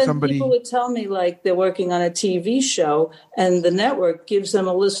 I think if somebody... people would tell me they're working on a TV show and the network gives them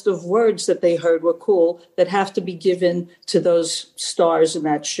a list of words that they heard were cool that have to be given to those stars in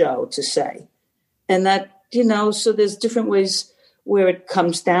that show to say. And that, so there's different ways where it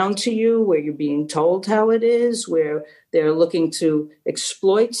comes down to you, where you're being told how it is, where they're looking to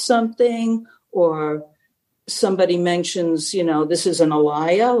exploit something, or somebody mentions, this is an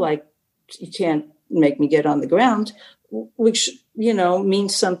alaya, you can't make me get on the ground, which,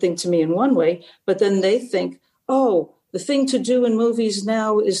 means something to me in one way. But then they think, oh, the thing to do in movies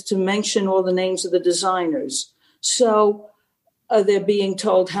now is to mention all the names of the designers. So they're being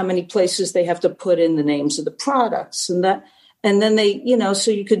told how many places they have to put in the names of the products and then they,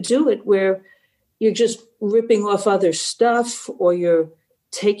 so you could do it where you're just ripping off other stuff or you're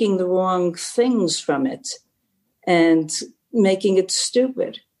taking the wrong things from it and making it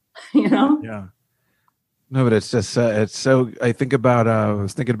stupid, Yeah. No, but it's just, it's so, I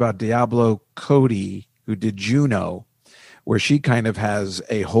was thinking about Diablo Cody who did Juno, where she kind of has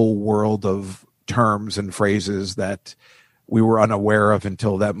a whole world of terms and phrases that we were unaware of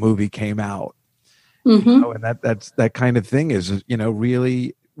until that movie came out. Mm-hmm. You know, and that's that kind of thing is, you know,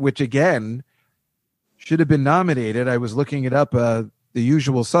 really, which again should have been nominated. I was looking it up. The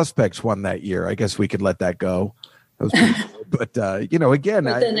Usual Suspects won that year. I guess we could let that go. That was pretty cool. But you know, again,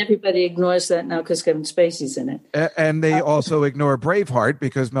 but then everybody ignores that now because Kevin Spacey's in it, and they also ignore Braveheart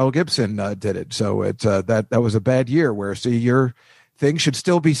because Mel Gibson did it. So it's that was a bad year. Where see, your thing should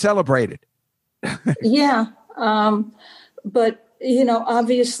still be celebrated. Yeah, but you know,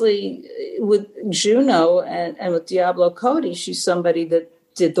 obviously with Juno and with Diablo Cody, she's somebody that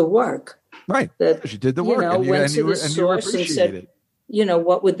did the work. Right, that she did the work. You know, went to the source and said, you know,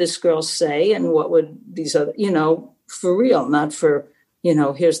 what would this girl say, and what would these other, you know, for real, not for, you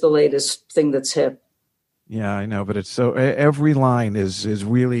know, here's the latest thing that's hip. Yeah, I know, but it's so every line is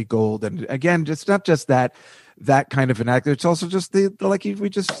really gold, and again, it's not just that kind of an actor. It's also just the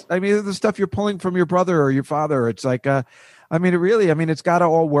the stuff you're pulling from your brother or your father. It's like, I mean, it's got to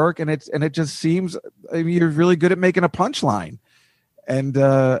all work, and it just seems, I mean, you're really good at making a punchline. And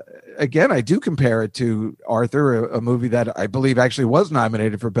again, I do compare it to Arthur, a movie that I believe actually was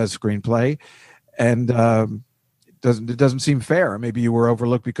nominated for Best Screenplay, and it doesn't seem fair. Maybe you were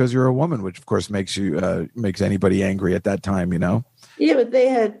overlooked because you're a woman, which of course makes anybody angry at that time, you know. Yeah, but they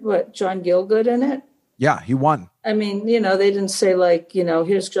had John Gielgud in it. Yeah, he won. I mean, you know, they didn't say like, you know,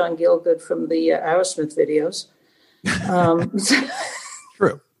 here's John Gielgud from the Aerosmith videos.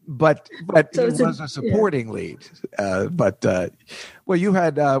 True. But so he was a supporting lead. You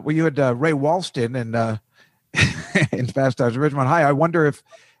had Ray Walston in Fast Times at Ridgemont High. I wonder if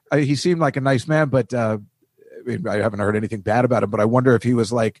he seemed like a nice man, but I haven't heard anything bad about him. But I wonder if he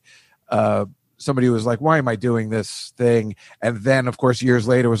was like somebody who was like, "Why am I doing this thing?" And then, of course, years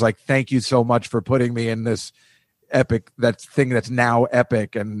later, was like, "Thank you so much for putting me in this epic thing that's now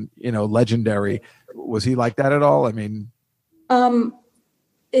epic and, you know, legendary." Was he like that at all? I mean,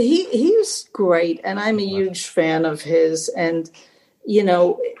 He's great, and I'm a huge fan of his. And you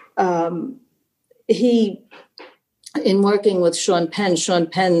know, he, in working with Sean Penn,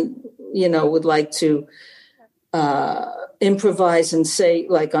 you know, would like to improvise and say,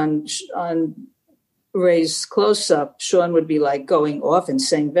 like on Ray's close-up, Sean would be like going off and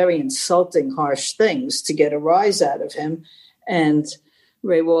saying very insulting, harsh things to get a rise out of him, and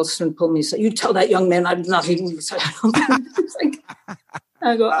Ray Walston pulled me and said, "You tell that young man I'm not even." It's like,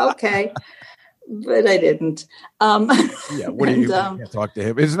 I go, okay, but I didn't. Yeah, what do you can't talk to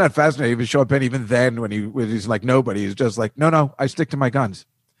him? Isn't that fascinating? Even Sean Penn, even then, when he's like nobody, he's just like, no, I stick to my guns.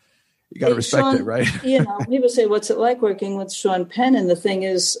 You got to respect Sean, it, right? You know, people say, "What's it like working with Sean Penn?" And the thing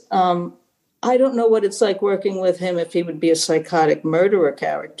is, I don't know what it's like working with him if he would be a psychotic murderer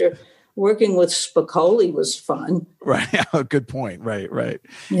character. Working with Spicoli was fun. Right. Good point. Right.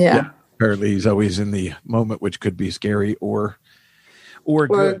 Yeah. Apparently, he's always in the moment, which could be scary or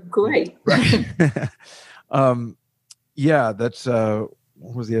good. Great. Right. Yeah, that's what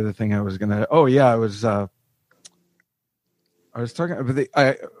was the other thing I was gonna I was talking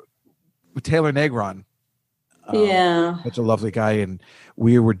about with Taylor Negron. Such a lovely guy, and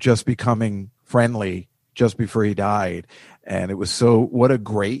we were just becoming friendly just before he died, and it was what a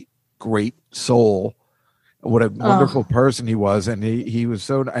great soul, what a wonderful person he was. And he was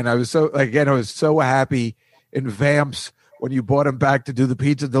so, and I was so happy in Vamps when you brought him back to do the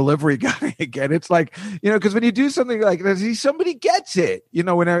pizza delivery guy again. It's like, you know, because when you do something like that, somebody gets it. You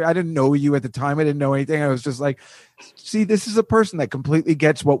know, when I didn't know you at the time, I didn't know anything. I was just like, see, this is a person that completely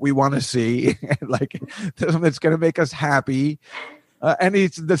gets what we want to see. Like, that's going to make us happy. And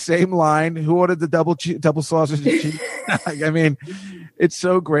it's the same line. Who ordered the double sausage and cheese? I mean, it's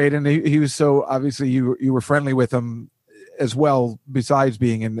so great. And he was so, obviously you were friendly with him as well, besides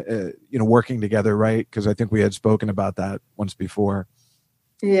being in, working together, right? Because I think we had spoken about that once before.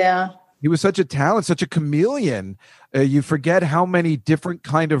 Yeah. He was such a talent, such a chameleon. You forget how many different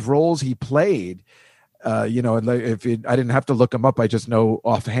kind of roles he played. I didn't have to look him up. I just know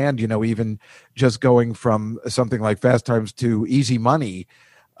offhand, even just going from something like Fast Times to Easy Money,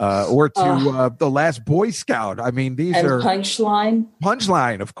 or to The Last Boy Scout. I mean, these are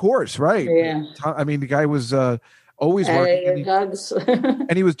Punchline, of course, right? Yeah. I mean, the guy was always working,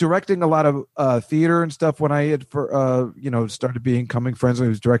 and he was directing a lot of theater and stuff when I had started becoming friends. He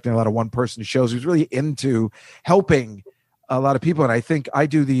was directing a lot of one-person shows. He was really into helping a lot of people. And I think I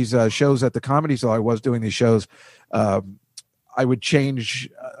do these shows at the Comedy Store. I was doing these shows. I would change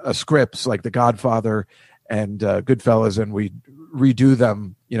scripts like The Godfather and Goodfellas, and we redo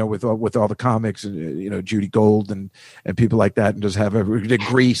them, with all the comics and Judy Gold and people like that, and just have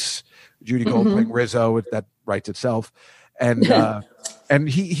Grease, Judy Gold playing Rizzo, that writes itself, and and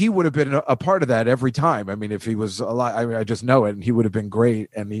he would have been a part of that every time. I mean, if he was alive, I just know it, and he would have been great,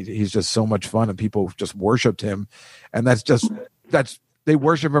 and he's just so much fun, and people just worshipped him, and they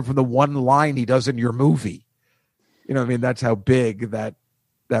worship him from the one line he does in your movie. I mean, that's how big that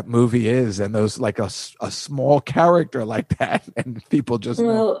movie is, and those like a small character like that, and people just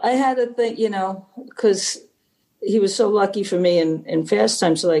I had to think, because he was so lucky for me in Fast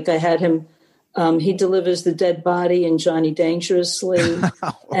Times. Like I had him, he delivers the dead body in Johnny Dangerously,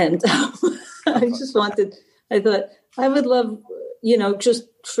 and I thought I would love, just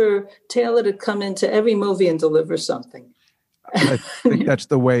for Taylor to come into every movie and deliver something. I think that's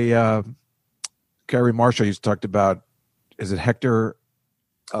the way Gary Marshall used to talk about. Is it Hector?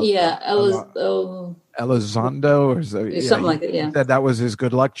 Elizondo or something like that. Yeah, that was his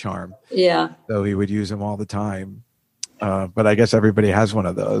good luck charm. Yeah, so he would use him all the time. But I guess everybody has one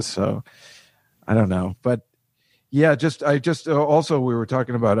of those, so I don't know. But yeah, also I was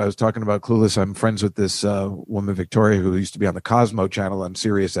talking about Clueless. I'm friends with this woman Victoria who used to be on the Cosmo channel on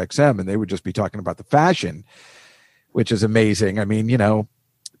Sirius XM, and they would just be talking about the fashion, which is amazing. I mean,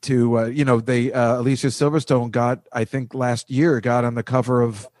 Alicia Silverstone I think last year got on the cover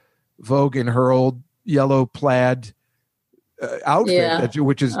of Vogue in her old yellow plaid outfit,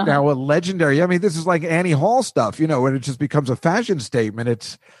 which is now a legendary. I mean, this is like Annie Hall stuff, when it just becomes a fashion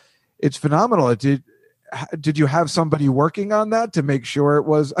statement. It's phenomenal. Did you have somebody working on that to make sure it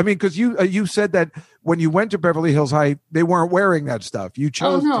was? I mean, because you said that when you went to Beverly Hills High, they weren't wearing that stuff. You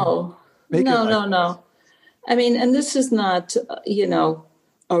chose. No. I mean, and this is not,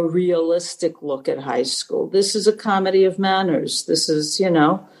 a realistic look at high school. This is a comedy of manners. This is,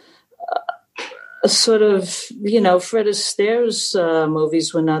 a sort of, Fred Astaire's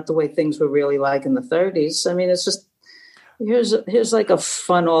movies were not the way things were really like in the 30s. I mean, it's just, here's like a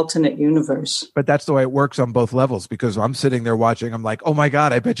fun alternate universe. But that's the way it works on both levels, because I'm sitting there watching, I'm like, oh my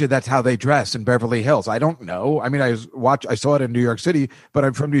God, I bet you that's how they dress in Beverly Hills. I don't know. I mean, I saw it in New York City, but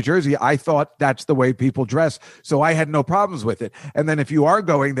I'm from New Jersey. I thought that's the way people dress. So I had no problems with it. And then if you are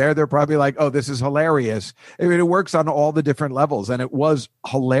going there, they're probably like, oh, this is hilarious. I mean, it works on all the different levels, and it was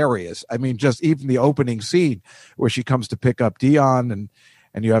hilarious. I mean, just even the opening scene where she comes to pick up Dion,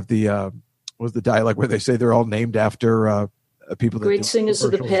 and you have the, was the dialogue where they say they're all named after people that great singers of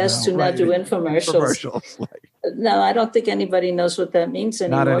the past who now do infomercials. No, I don't think anybody knows what that means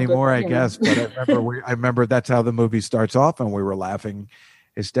anymore. Not anymore, I guess. But I remember that's how the movie starts off, and we were laughing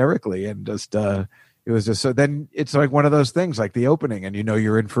hysterically, and just it was just so. Then it's like one of those things, like the opening, and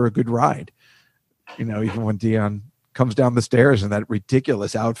you're in for a good ride. Even when Dion comes down the stairs in that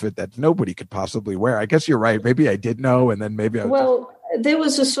ridiculous outfit that nobody could possibly wear. I guess you're right. Maybe I did know, and then maybe there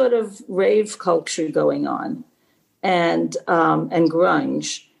was a sort of rave culture going on, and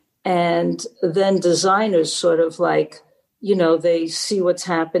grunge, and then designers sort of like, they see what's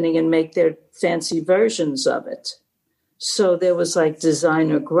happening and make their fancy versions of it. So there was like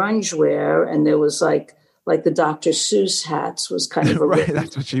designer grunge wear, and there was like the Dr. Seuss hats was kind of right.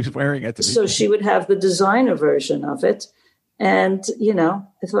 That's what she was wearing at the So she would have the designer version of it, and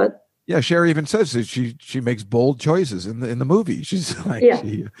I thought. Yeah, Sherry even says that she makes bold choices in the movie. She's like,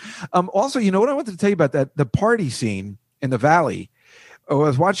 also, what I wanted to tell you about the party scene in the Valley. I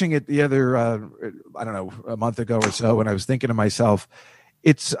was watching it the other, I don't know, a month ago or so, and I was thinking to myself,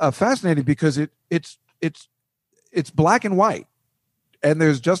 it's fascinating because it's black and white, and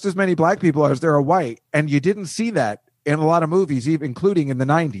there's just as many black people as there are white, and you didn't see that in a lot of movies, even including in the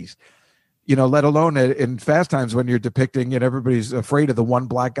 90s. Let alone in Fast Times when you're depicting, everybody's afraid of the one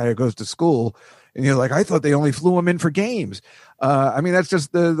black guy who goes to school, and you're like, I thought they only flew him in for games. I mean, that's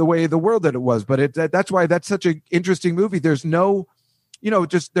just the way of the world that it was. But that's why that's such an interesting movie. There's no,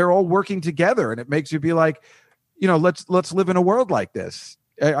 just they're all working together, and it makes you be like, let's live in a world like this.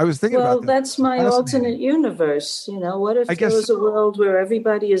 I was thinking about that. Well, that's my alternate universe. What if there was a world where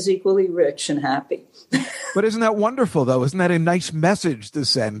everybody is equally rich and happy? But isn't that wonderful, though? Isn't that a nice message to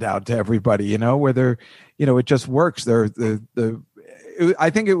send out to everybody, where they're, it just works. I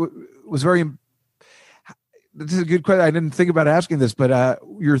think it was very, this is a good question. I didn't think about asking this, but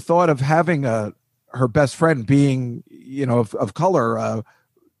your thought of having her best friend being, of color,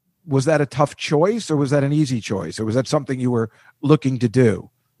 was that a tough choice, or was that an easy choice, or was that something you were looking to do,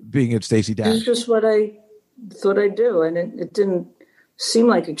 being at Stacey Dash? It's just what I thought I'd do, and it didn't seem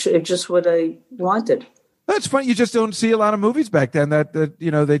like it's just what I wanted. That's funny. You just don't see a lot of movies back then that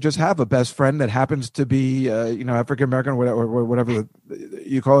they just have a best friend that happens to be African American, or whatever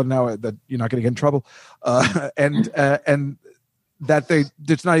you call it now, that you're not going to get in trouble, and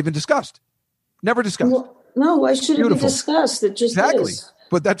it's not even discussed. Never discussed. Well, no, why should it be Beautiful. discussed? It just Exactly. is.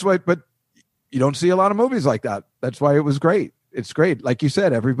 But that's why. But you don't see a lot of movies like that. That's why it was great. It's great. Like you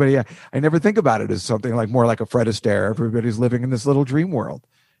said, everybody. I never think about it as something like more like a Fred Astaire. Everybody's living in this little dream world.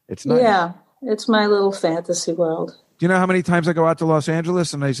 It's nice. Yeah, it's my little fantasy world. Do you know how many times I go out to Los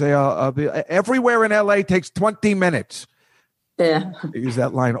Angeles and they say I'll be everywhere in LA takes 20 minutes. Yeah. I use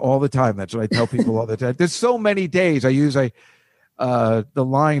that line all the time. That's what I tell people all the time. There's so many days I use the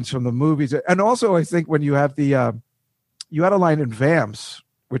lines from the movies. And also I think when you have you had a line in Vamps,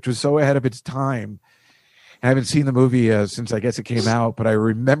 which was so ahead of its time. I haven't seen the movie since I guess it came out, but I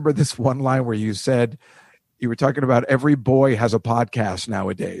remember this one line where you said, you were talking about every boy has a podcast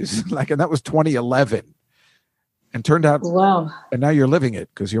nowadays. And that was 2011. And turned out, wow. And now you're living it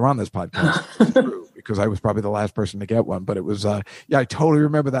because you're on this podcast. Because I was probably the last person to get one, but it was, I totally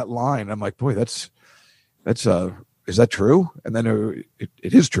remember that line. I'm like, boy, is that true? And then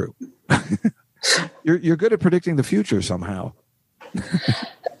it is true. You're good at predicting the future somehow.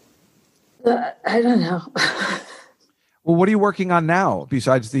 I don't know. Well, what are you working on now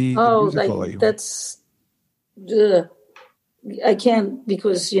besides the musical? That's. I can't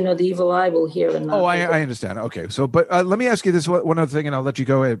because the evil eye will hear and not. Oh, I understand. Okay, so but let me ask you this one other thing, and I'll let you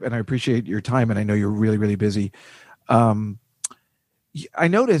go. And I appreciate your time, and I know you're really, really busy. I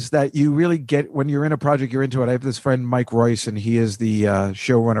noticed that you really get when you're in a project, you're into it. I have this friend Mike Royce, and he is the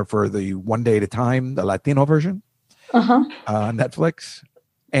showrunner for the One Day at a Time, the Latino version, on Netflix.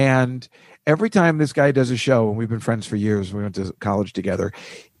 And every time this guy does a show, and we've been friends for years, we went to college together.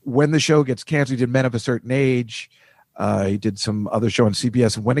 When the show gets canceled, he did Men of a Certain Age. He did some other show on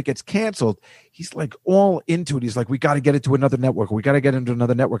CBS. And when it gets canceled, he's like all into it. He's like, we got to get it to another network. We got to get into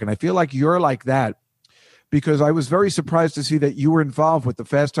another network. And I feel like you're like that because I was very surprised to see that you were involved with the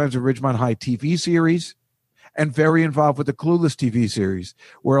Fast Times at Ridgemont High TV series and very involved with the Clueless TV series,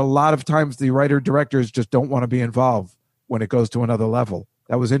 where a lot of times the writer-directors just don't want to be involved when it goes to another level.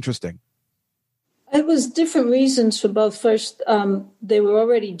 That was interesting. It was different reasons for both. First, they were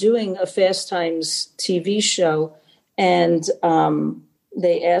already doing a Fast Times TV show, and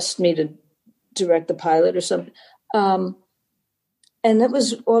they asked me to direct the pilot or something. And it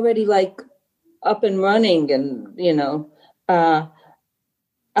was already like up and running. And, I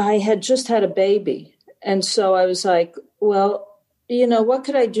had just had a baby. And so I was like, well, what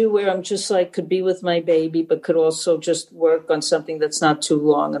could I do where I'm just like, could be with my baby, but could also just work on something that's not too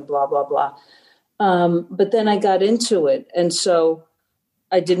long and blah, blah, blah. But then I got into it. And so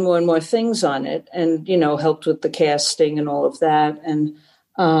I did more and more things on it and, helped with the casting and all of that and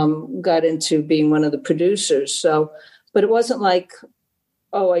got into being one of the producers. So, but it wasn't like,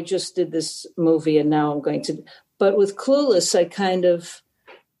 oh, I just did this movie and now I'm going to. But with Clueless, I kind of,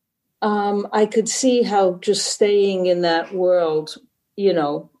 I could see how just staying in that world,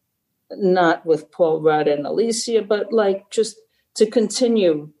 not with Paul Rudd and Alicia, but like just to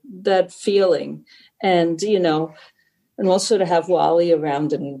continue that feeling and, and also to have Wally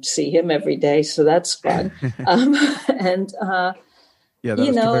around and see him every day. So that's fun. And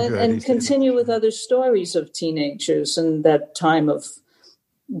continue with other stories of teenagers and that time of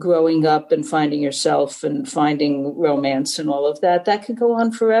growing up and finding yourself and finding romance and all of that. That could go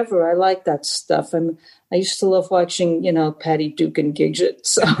on forever. I like that stuff. I used to love watching, Patty Duke and Gidget.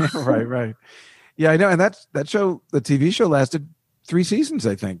 So. Right. Yeah, I know. And that show, the TV show lasted 3 seasons,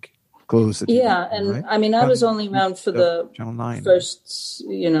 I think. Close. Yeah. And right? I mean, I was only around for the Channel 9. First,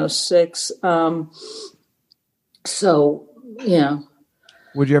 6. So, yeah.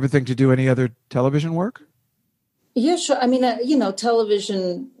 Would you ever think to do any other television work? Yeah, sure. I mean,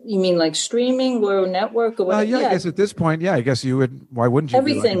 television, you mean like streaming or network or whatever? Yeah, I guess at this point, I guess you would. Why wouldn't you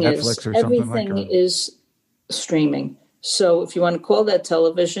everything do like Netflix or something like that? Everything is streaming. So if you want to call that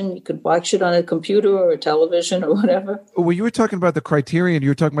television, you could watch it on a computer or a television or whatever. Well, you were talking about the Criterion. You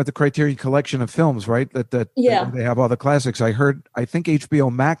were talking about the Criterion collection of films, right? That they have all the classics. I think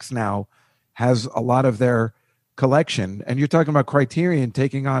HBO Max now has a lot of their collection. And you're talking about Criterion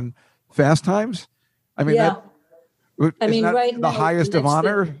taking on Fast Times? I mean, right now, the highest of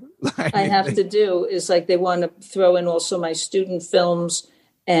honor I have to do is like they want to throw in also my student films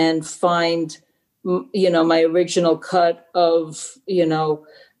and find, my original cut of,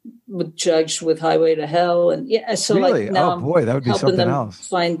 Judged with Highway to Hell. And so really? like now that would be helping something them else.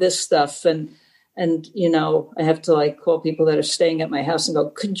 Find this stuff. And, I have to like call people that are staying at my house and go,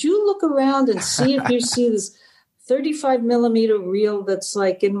 could you look around and see if you see this 35 millimeter reel that's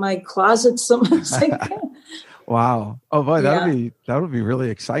like in my closet somewhere? Wow. Oh boy, that would be really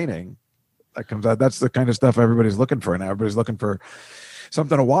exciting. That comes out. That's the kind of stuff everybody's looking for now. Everybody's looking for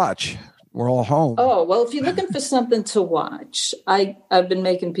something to watch. We're all home. Oh, well, if you're looking for something to watch, I've been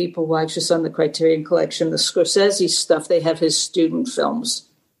making people watch this on the Criterion Collection, the Scorsese stuff. They have his student films.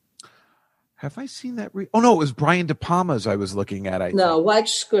 Have I seen that? Oh, no, it was Brian De Palma's I was looking at. I No, think.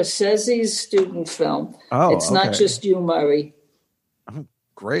 watch Scorsese's student film. Oh, it's not just you, Murray. Oh,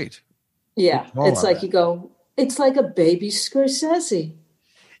 great. Yeah, it's like you go, it's like a baby Scorsese.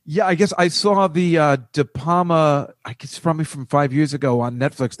 Yeah, I guess I saw the De Palma, I guess from 5 years ago on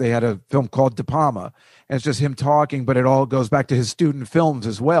Netflix. They had a film called De Palma. And it's just him talking, but it all goes back to his student films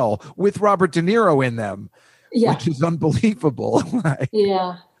as well, with Robert De Niro in them, which is unbelievable.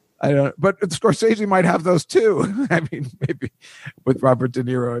 Yeah. I don't, but Scorsese might have those too. I mean, maybe with Robert De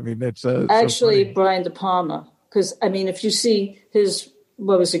Niro. I mean, it's actually so Brian De Palma, because I mean, if you see his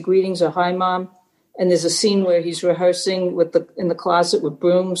Greetings or Hi Mom, and there's a scene where he's rehearsing in the closet with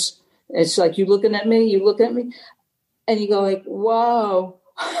brooms. It's like, you looking at me, and you go like, wow.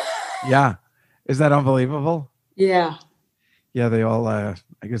 Yeah, is that unbelievable? Yeah. Yeah, they all. I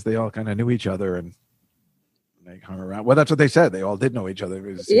guess they all kind of knew each other and. They hung around. Well, that's what they said. They all did know each other.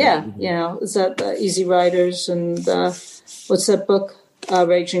 Is that Easy Riders and what's that book?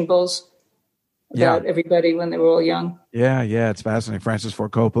 Raging Bulls. About everybody when they were all young. Yeah, it's fascinating. Francis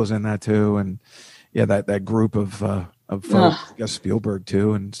Ford Coppola's in that too, and that group of folks. I guess Spielberg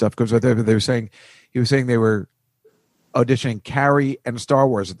too and stuff. Because they were saying, he was saying they were auditioning Carrie and Star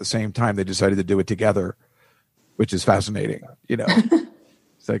Wars at the same time. They decided to do it together, which is fascinating.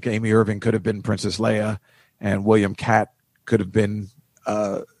 It's like Amy Irving could have been Princess Leia. And William Catt could have been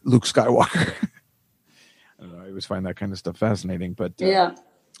Luke Skywalker. I don't know. I always find that kind of stuff fascinating. But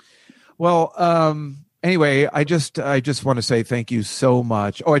well, anyway, I just want to say thank you so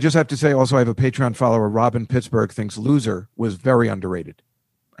much. Oh, I just have to say also I have a Patreon follower, Robin Pittsburgh, thinks Loser was very underrated.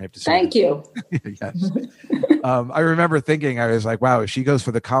 I have to say. Thank you. Yes. I remember thinking, I was like, wow, if she goes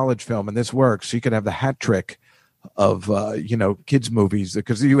for the college film and this works, she could have the hat trick of kids movies,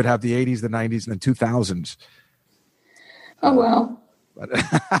 because you would have the 80s, the 90s, and the 2000s. Oh well.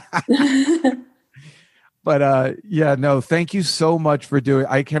 But thank you so much for doing.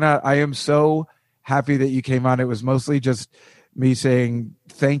 I am so happy that you came on. It was mostly just me saying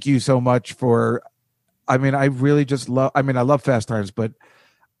thank you so much for. I mean, I really just love. I mean, I love Fast Times, but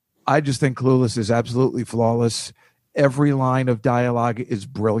I just think Clueless is absolutely flawless. Every line of dialogue is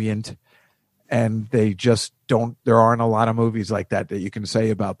brilliant. And they just don't. There aren't a lot of movies like that you can say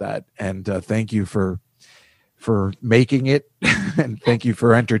about that. And thank you for making it, and thank you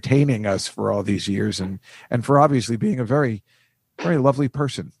for entertaining us for all these years, and for obviously being a very, very lovely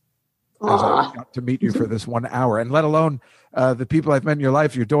person. As I got to meet you for this 1 hour, and let alone the people I've met in your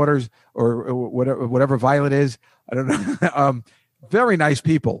life, your daughters, or whatever Violet is. I don't know. Very nice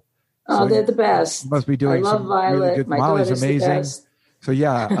people. Oh, so they're the best. You must be doing. I love Violet. Really good. Molly's amazing. So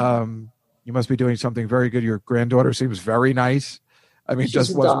yeah. You must be doing something very good. Your granddaughter seems very nice. I mean,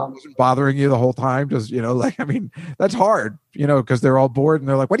 just wasn't bothering you the whole time. Just, that's hard, because they're all bored and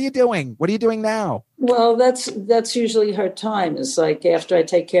they're like, what are you doing? What are you doing now? Well, that's usually her time. It's like after I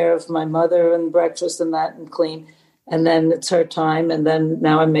take care of my mother and breakfast and that and clean, and then it's her time. And then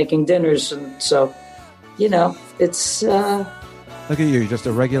now I'm making dinners. And so, it's. Look at you, just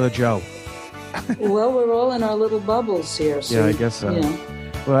a regular Joe. Well, we're all in our little bubbles here. So, yeah, I guess so.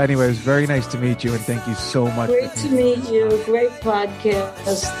 Well, anyway, it was very nice to meet you, and thank you so much. Great to meet you. Great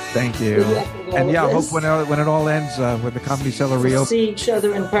podcast. Thank you. And I hope when it all ends, when the Comedy Cellar reopens, see each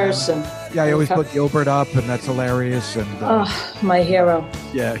other in person. Yeah, I always put Gilbert up, and that's hilarious. And my hero.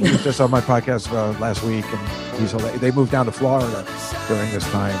 Yeah, he was just on my podcast last week, and he's hilarious. They moved down to Florida during this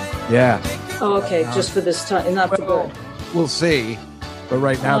time. Yeah. Oh, okay, just for this time, not for good. We'll see. But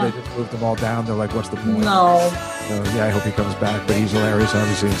right now, they just moved them all down. They're like, what's the point? No. So, I hope he comes back. But he's hilarious,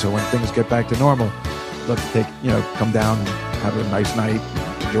 obviously. And so when things get back to normal, let's come down and have a nice night.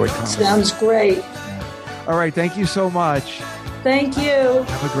 Enjoy comedy. Sounds great. Yeah. All right. Thank you so much. Thank you.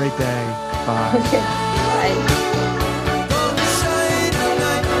 Have a great day. Bye. Okay. Bye.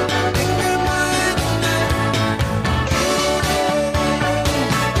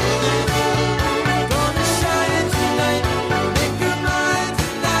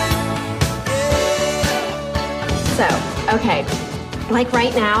 Okay, like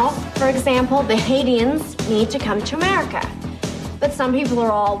right now, for example, the Haitians need to come to America. But some people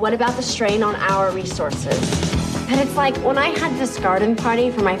are all, what about the strain on our resources? But it's like when I had this garden party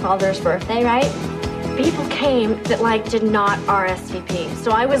for my father's birthday, right? people came that, like, did not RSVP.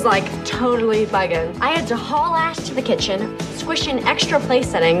 So I was, like, totally bugging. I had to haul ass to the kitchen, squish in extra place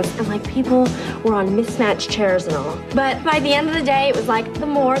settings, and, like, people were on mismatched chairs and all. But by the end of the day, it was like, the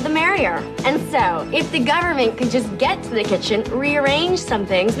more, the merrier. And so, if the government could just get to the kitchen, rearrange some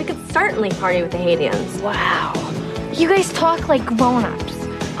things, we could certainly party with the Haitians. Wow. You guys talk like grown-ups.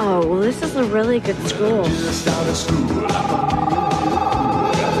 Oh, well, this is a really good school.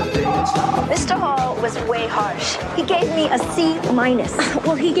 Mr. Hall was way harsh. He gave me a C minus.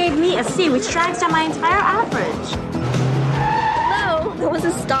 Well, he gave me a C, which drags down my entire average. Hello? There was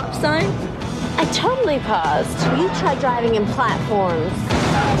a stop sign? I totally paused. You try driving in platforms.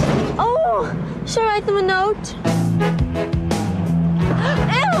 Oh, should I write them a note?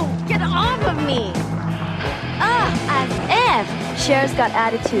 Ew! Get off of me! As if! Cher's got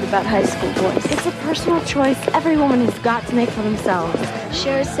attitude about high school boys. It's a personal choice every woman has got to make for themselves.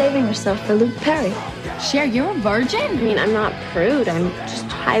 Cher is saving herself for Luke Perry. Cher, you're a virgin? I mean, I'm not prude. I'm just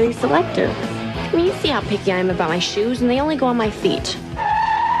highly selective. I mean, you see how picky I am about my shoes, and they only go on my feet.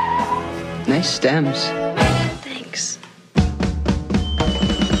 Nice stems. Thanks.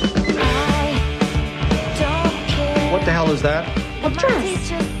 What the hell is that? A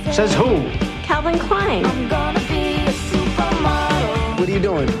dress. Says who? Calvin Klein. What are you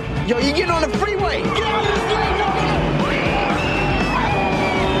doing? Yo, you getting on the freeway! Get out of the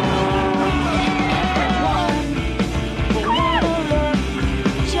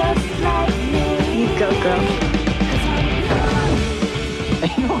You go, girl.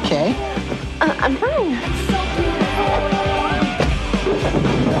 Are you okay? I'm fine.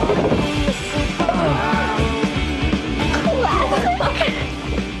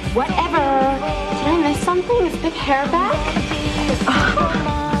 Whatever. Did I miss something? This big hair back?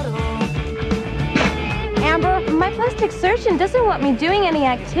 Amber, my plastic surgeon doesn't want me doing any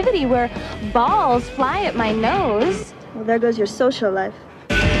activity where balls fly at my nose. Well, there goes your social life.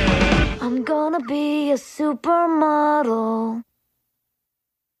 I'm gonna be a supermodel.